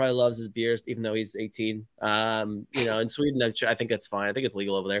beauty. He probably loves his beers, even though he's 18. In Sweden, I think that's fine. I think it's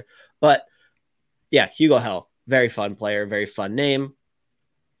legal over there. But yeah, Hugo Hell. Very fun player, very fun name.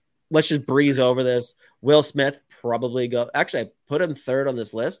 Let's just breeze over this. Will Smith probably go. Actually, I put him third on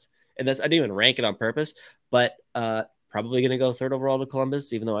this list, and I didn't even rank it on purpose, but probably going to go third overall to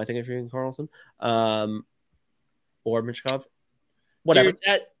Columbus, even though I think if you're in Carlson or Michkov. Whatever.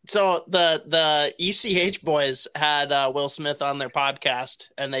 Dude, so the ECH boys had Will Smith on their podcast,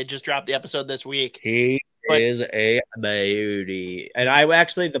 and they just dropped the episode this week. He is a beauty. And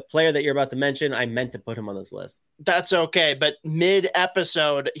the player that you're about to mention, I meant to put him on this list. That's okay. But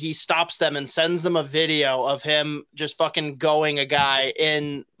mid-episode, he stops them and sends them a video of him just fucking going a guy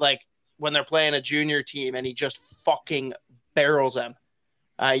in, like, when they're playing a junior team, and he just fucking barrels him.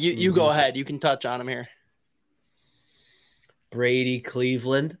 You go ahead. You can touch on him here. Brady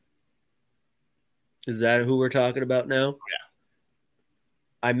Cleveland. Is that who we're talking about now? Yeah.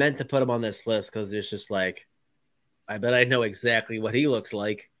 I meant to put him on this list because it's just like, I bet I know exactly what he looks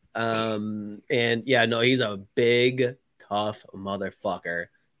like. And yeah, no, he's a big, tough motherfucker.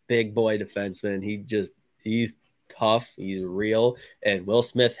 Big boy defenseman. He's tough. He's real. And Will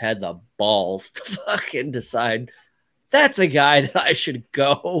Smith had the balls to fucking decide that's a guy that I should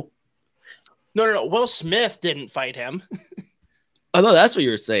go. No. Will Smith didn't fight him. Oh, no, that's what you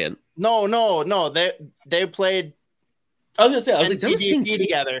were saying. No. They played. I was gonna say, NTDP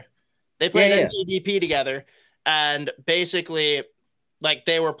together. They played NTDP together, and basically, like,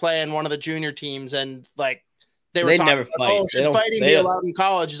 they were playing one of the junior teams, and like they never fight. Oh, should fighting be allowed in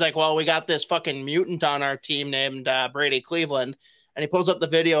college? He's like, well, we got this fucking mutant on our team named Brady Cleveland, and he pulls up the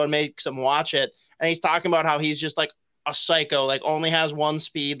video and makes him watch it, and he's talking about how he's just like a psycho, like only has one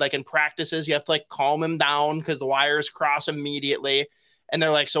speed. Like in practices, you have to like calm him down because the wires cross immediately, and they're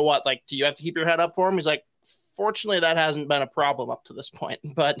like, so what? Like, do you have to keep your head up for him? He's like, fortunately, that hasn't been a problem up to this point,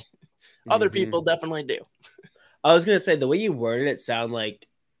 but other people definitely do. I was going to say, the way you worded it sound like,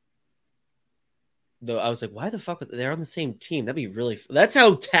 I was like, why the fuck? They're on the same team. That'd be really, that's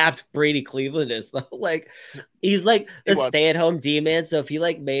how tapped Brady Cleveland is though. Like, he's like the stay-at-home D-man. So if he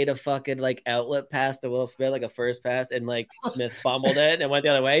like made a fucking like outlet pass to Will Smith, like a first pass, and like Smith bumbled it and went the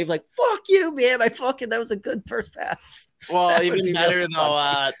other way, he's like, fuck you, man. That was a good first pass. Well, even better really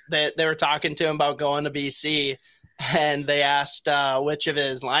though, they were talking to him about going to BC, and they asked which of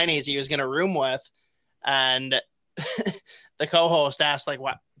his linies he was going to room with. And the co-host asked, like,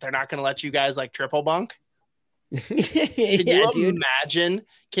 what? They're not going to let you guys like triple bunk? Can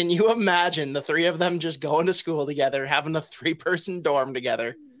you imagine the three of them just going to school together, having a 3-person dorm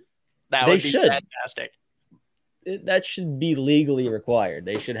together? That would be fantastic. That should be legally required.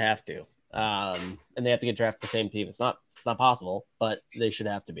 They should have to. And they have to get drafted the same team. It's not possible, but they should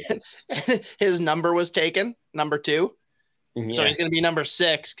have to be. His number was taken, number 2. Yeah. So he's going to be number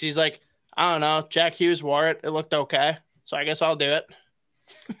 6 because he's like, I don't know, Jack Hughes wore it. It looked okay. So I guess I'll do it.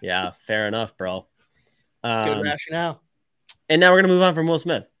 Yeah, fair enough, bro. Good rationale. And now we're going to move on from Will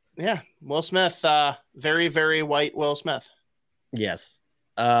Smith. Yeah, Will Smith, very, very white Will Smith. Yes.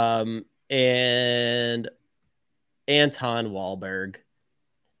 And Anton Wahlberg,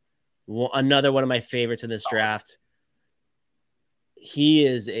 another one of my favorites in this draft. He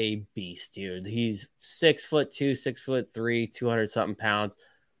is a beast, dude. He's 6'2", 6'3", 200-something pounds.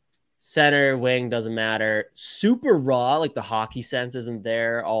 Center, wing, doesn't matter. Super raw, like the hockey sense isn't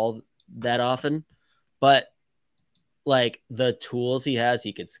there all that often. But like the tools he has,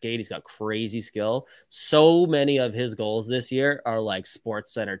 he could skate. He's got crazy skill. So many of his goals this year are like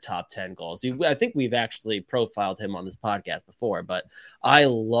Sports Center top 10 goals. I think we've actually profiled him on this podcast before, but I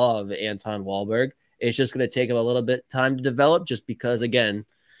love Anton Wahlberg. It's just going to take him a little bit time to develop just because, again,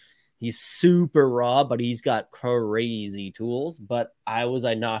 he's super raw, but he's got crazy tools. But how was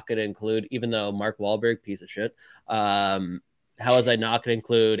I not going to include, even though Mark Wahlberg, piece of shit, how was I not going to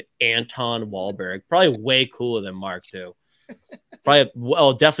include Anton Wahlberg? Probably way cooler than Mark, too.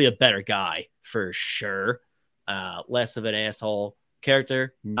 Definitely a better guy, for sure. Less of an asshole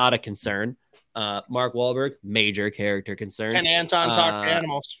character, not a concern. Mark Wahlberg, major character concerns. Can Anton talk to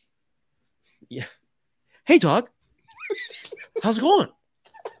animals? Yeah. Hey, dog. How's it going?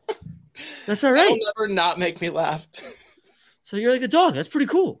 That's all right. That'll never not make me laugh. So you're like a dog. That's pretty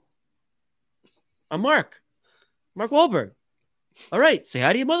cool. I'm Mark Wahlberg. All right. Say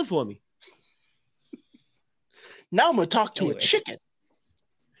hi to your mother for me. Now I'm going to talk to a chicken.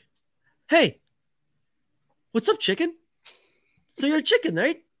 Hey, what's up, chicken? So you're a chicken,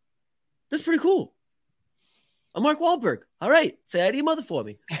 right? That's pretty cool. I'm Mark Wahlberg. All right. Say hi to your mother for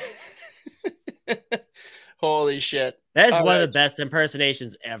me. Holy shit. That is one of the best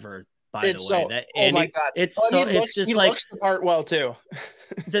impersonations ever, by the way. Oh my God. It's he looks the part well, too.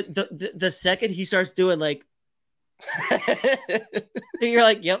 The second he starts doing like, you're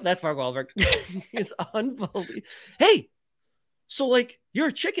like, yep, that's Mark Wahlberg. It's unbelievable. Hey, so like, you're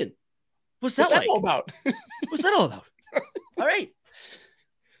a chicken. What's that like? All about? What's that all about? All right.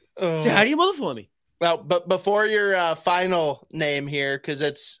 Say hi to your mother for me. Well, but before your final name here, because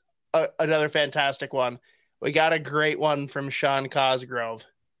it's another fantastic one, we got a great one from Sean Cosgrove.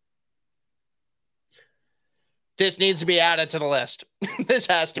 This needs to be added to the list. This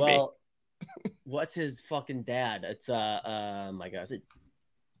has to be. What's his fucking dad? It's my God, is it?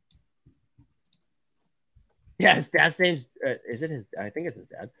 Yeah, his dad's name's is it his? I think it's his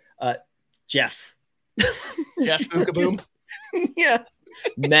dad. Jeff. Jeff Bookaboom. Yeah.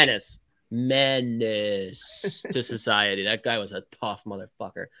 Menace to society. That guy was a tough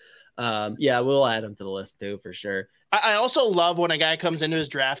motherfucker. Yeah, we'll add him to the list too for sure. I also love when a guy comes into his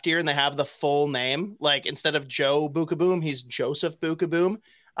draft year and they have the full name. Like instead of Joe Bookaboom, he's Joseph Bookaboom.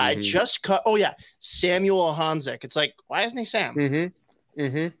 I just cut. Oh yeah, Samuel Hanzik. It's like, why isn't he Sam?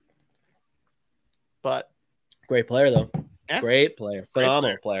 But great player though. Yeah. Great player,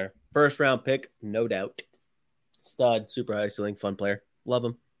 phenomenal player. First round pick, no doubt. Stud, super high ceiling, fun player. Love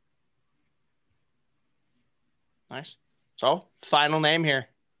him. Nice. So final name here.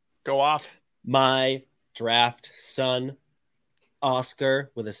 Go off. My draft son,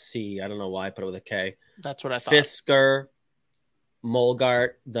 Oscar with a C. I don't know why I put it with a K. That's what I thought. Fisker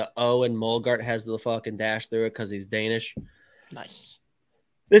Molgart. The O in Molgart has the fucking dash through it because he's Danish. Nice.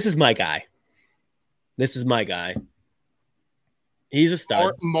 This is my guy. He's a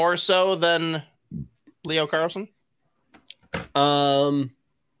stud. More so than Leo Carlson?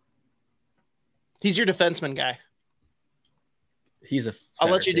 He's your defenseman guy. I'll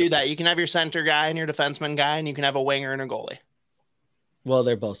let you do that. You can have your center guy and your defenseman guy, and you can have a winger and a goalie. Well,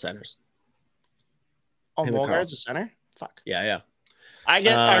 they're both centers. Oh, Molgaard's a center? Fuck. Yeah. I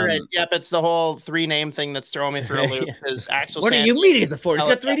get all right. Yep, it's the whole 3-name thing that's throwing me through a loop. Because Axel. What do you mean he's a forward? He's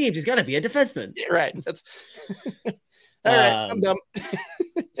got 3 names. He's got to be a defenseman. Yeah, right. That's all right. I'm dumb.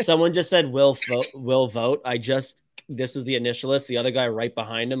 Someone just said will vote. This is the initial list. The other guy right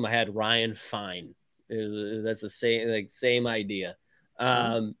behind him, I had Ryan Fine. That's the same idea.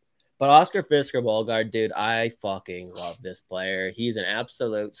 But Oscar Fisker Molgaard, dude, I fucking love this player. He's an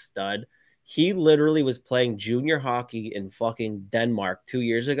absolute stud. He literally was playing junior hockey in fucking Denmark 2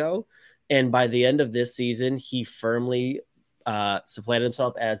 years ago. And by the end of this season, he firmly supplanted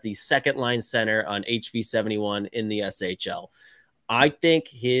himself as the second line center on HV71 in the SHL. I think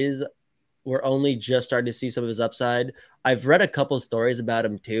we're only just starting to see some of his upside. I've read a couple of stories about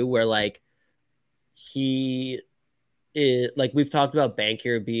him too, where like he is like, we've talked about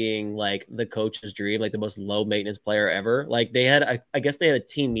Bankier being like the coach's dream, like the most low maintenance player ever. Like they had, I guess they had a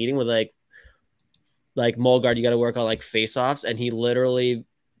team meeting with like Molgaard, you got to work on like face-offs. And he literally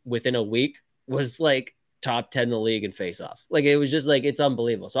within a week was like top 10 in the league in face-offs. Like it was just like, it's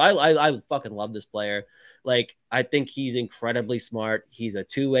unbelievable. So I fucking love this player. Like, I think he's incredibly smart. He's a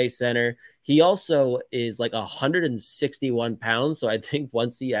two-way center. He also is like 161 pounds. So I think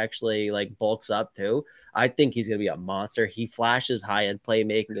once he actually like bulks up too, I think he's going to be a monster. He flashes high-end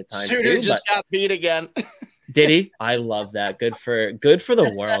playmaking at times. Suter just got beat again. Did he? I love that. Good for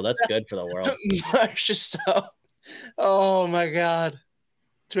the world. That's good for the world. Oh my God.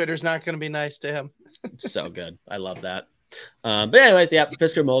 Twitter's not going to be nice to him. So good. I love that. But anyways, yeah,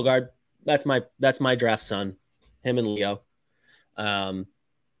 Fisker Molgaard. That's my draft son, him and Leo.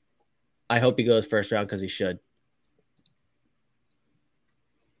 I hope he goes first round because he should.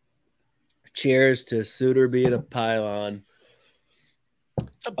 Cheers to Suter being a pylon.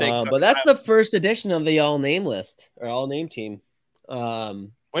 But that's the first edition of the all name list or all name team.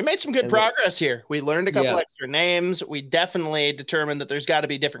 We made some good progress here. We learned a couple extra names. We definitely determined that there's got to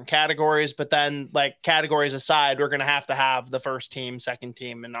be different categories, but then like categories aside, we're going to have the first team, second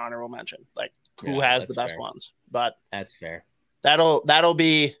team, and honorable mention, like who has the best ones. But that's fair. That'll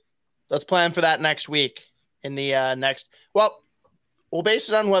be, let's plan for that next week in the next. Well, We'll base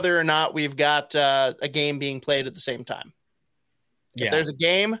it on whether or not we've got a game being played at the same time. If there's a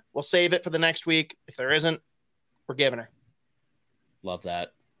game, we'll save it for the next week. If there isn't, we're giving her. Love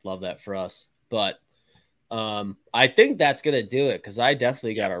that. Love that for us. But I think that's going to do it because I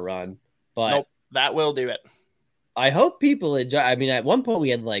definitely got to run. But nope, that will do it. I hope people enjoy. I mean, at one point we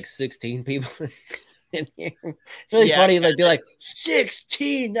had like 16 people in here. It's really funny. Like, be like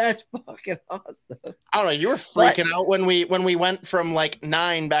 16. That's fucking awesome. I don't know. You were freaking out when we went from like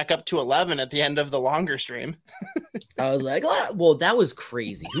 9 back up to 11 at the end of the longer stream. I was like, oh, well, that was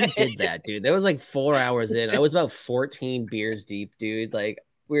crazy. Who did that, dude? That was like 4 hours in. I was about 14 beers deep, dude. Like,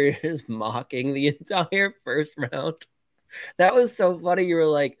 we were just mocking the entire first round. That was so funny. You were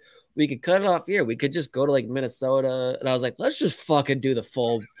like, we could cut it off here. We could just go to like Minnesota. And I was like, let's just fucking do the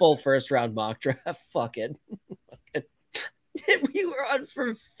full first round mock draft. Fucking. We were on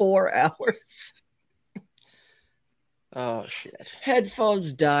for 4 hours. Oh, shit.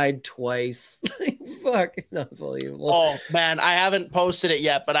 Headphones died twice. Fucking unbelievable. Oh, man. I haven't posted it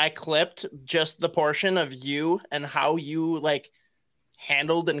yet, but I clipped just the portion of you and how you like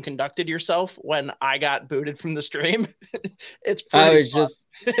handled and conducted yourself when I got booted from the stream. It's pretty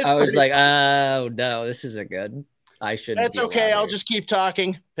I was like, oh no, this isn't good. I shouldn't. That's okay. I'll just keep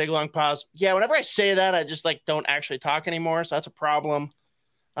talking. Big long pause. Yeah, whenever I say that, I just like don't actually talk anymore. So that's a problem.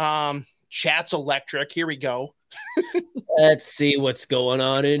 Chat's electric. Here we go. Let's see what's going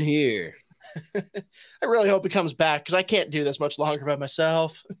on in here. I really hope it comes back because I can't do this much longer by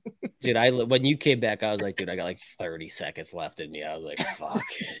myself. Dude, when you came back, I was like, dude, I got like 30 seconds left in me. I was like, fuck,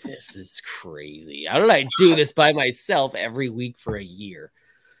 this is crazy. How did I do this by myself every week for a year?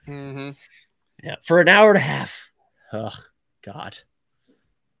 Mm-hmm. Yeah, for an hour and a half. Oh, God.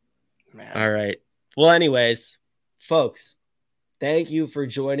 Man. All right. Well, anyways, folks, thank you for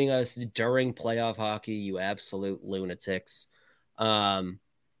joining us during playoff hockey, you absolute lunatics.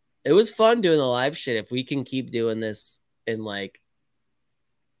 It was fun doing the live shit. If we can keep doing this and like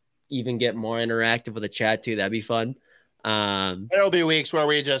even get more interactive with the chat too, that'd be fun. There'll be weeks where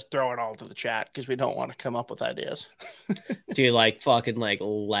we just throw it all to the chat because we don't want to come up with ideas. Dude, like fucking like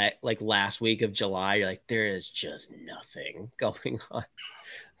last week of July, you're like, there is just nothing going on.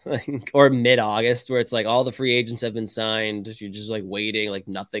 Like, or mid-August where it's like all the free agents have been signed. You're just like waiting, like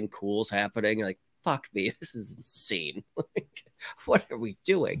nothing cool's happening. You're like, fuck me, this is insane. Like, what are we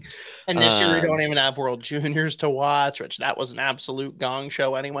doing? And this year we don't even have World Juniors to watch, which that was an absolute gong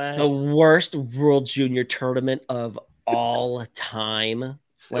show anyway. The worst World Junior tournament of all time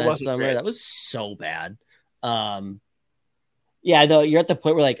last summer. Great. That was so bad. Yeah, though you're at the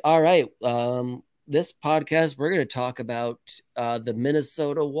point where like, all right, this podcast, we're going to talk about the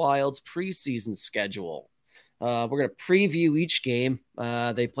Minnesota Wild's preseason schedule. We're going to preview each game.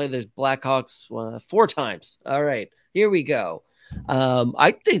 They play the Blackhawks 4 times. All right, here we go.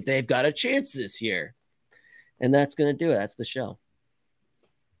 I think they've got a chance this year. And that's going to do it. That's the show.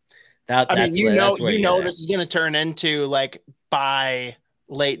 This is going to turn into like by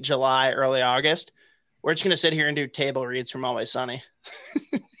late July, early August. We're just going to sit here and do table reads from Always Sunny.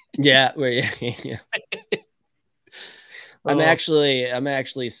 Yeah. I'm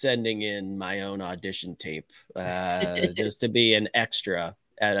actually sending in my own audition tape just to be an extra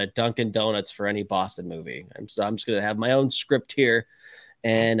at a Dunkin' Donuts for any Boston movie. I'm just gonna have my own script here,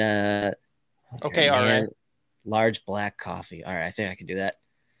 and okay, all right. Large black coffee. All right, I think I can do that.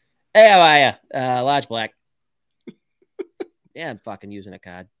 Hey, how are you? Large black. Yeah, I'm fucking using a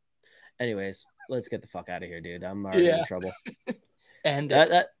card. Anyways, let's get the fuck out of here, dude. I'm already in trouble. And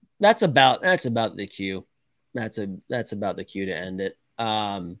that's about the cue. That's about the cue to end it.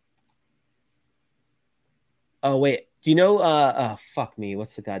 Oh wait, do you know fuck me,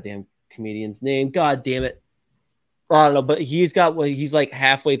 what's the goddamn comedian's name? God damn it. I don't know, but he's like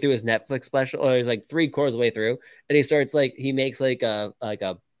halfway through his Netflix special, or he's like 3/4 of the way through, and he starts like he makes like a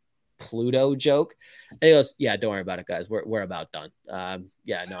Pluto joke, and he goes, "Yeah, don't worry about it, guys. We're about done."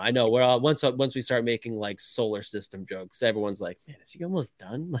 Yeah, no, I know. We're all once we start making like solar system jokes, everyone's like, "Man, is he almost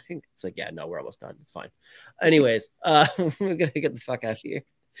done?" Like, it's like, "Yeah, no, we're almost done. It's fine." Anyways, we're gonna get the fuck out of here.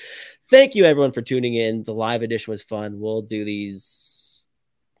 Thank you, everyone, for tuning in. The live edition was fun. We'll do these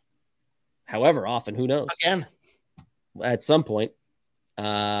however often. Who knows? Again, at some point.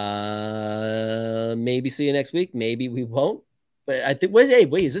 Maybe see you next week. Maybe we won't. But I think, wait,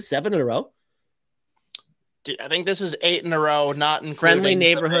 is this 7 in a row? I think this is 8 in a row, not including Friendly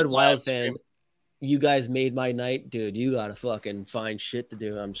Neighborhood Wild fan. You guys made my night, dude. You gotta fucking find shit to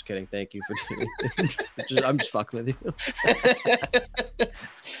do. I'm just kidding. Thank you for doing it. I'm just fucking with you.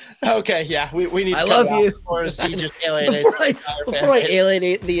 Okay, yeah, we need. I love you. Or is he just alienates before I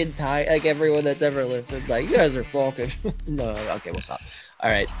alienate the entire everyone that's ever listened? Like, you guys are fucking. No, okay, we'll stop.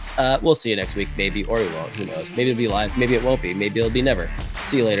 All right, we'll see you next week, maybe, or we won't. Who knows? Maybe it'll be live. Maybe it won't be. Maybe it'll be never.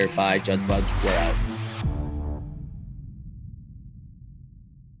 See you later. Bye, Judd'z, Budz. We're out.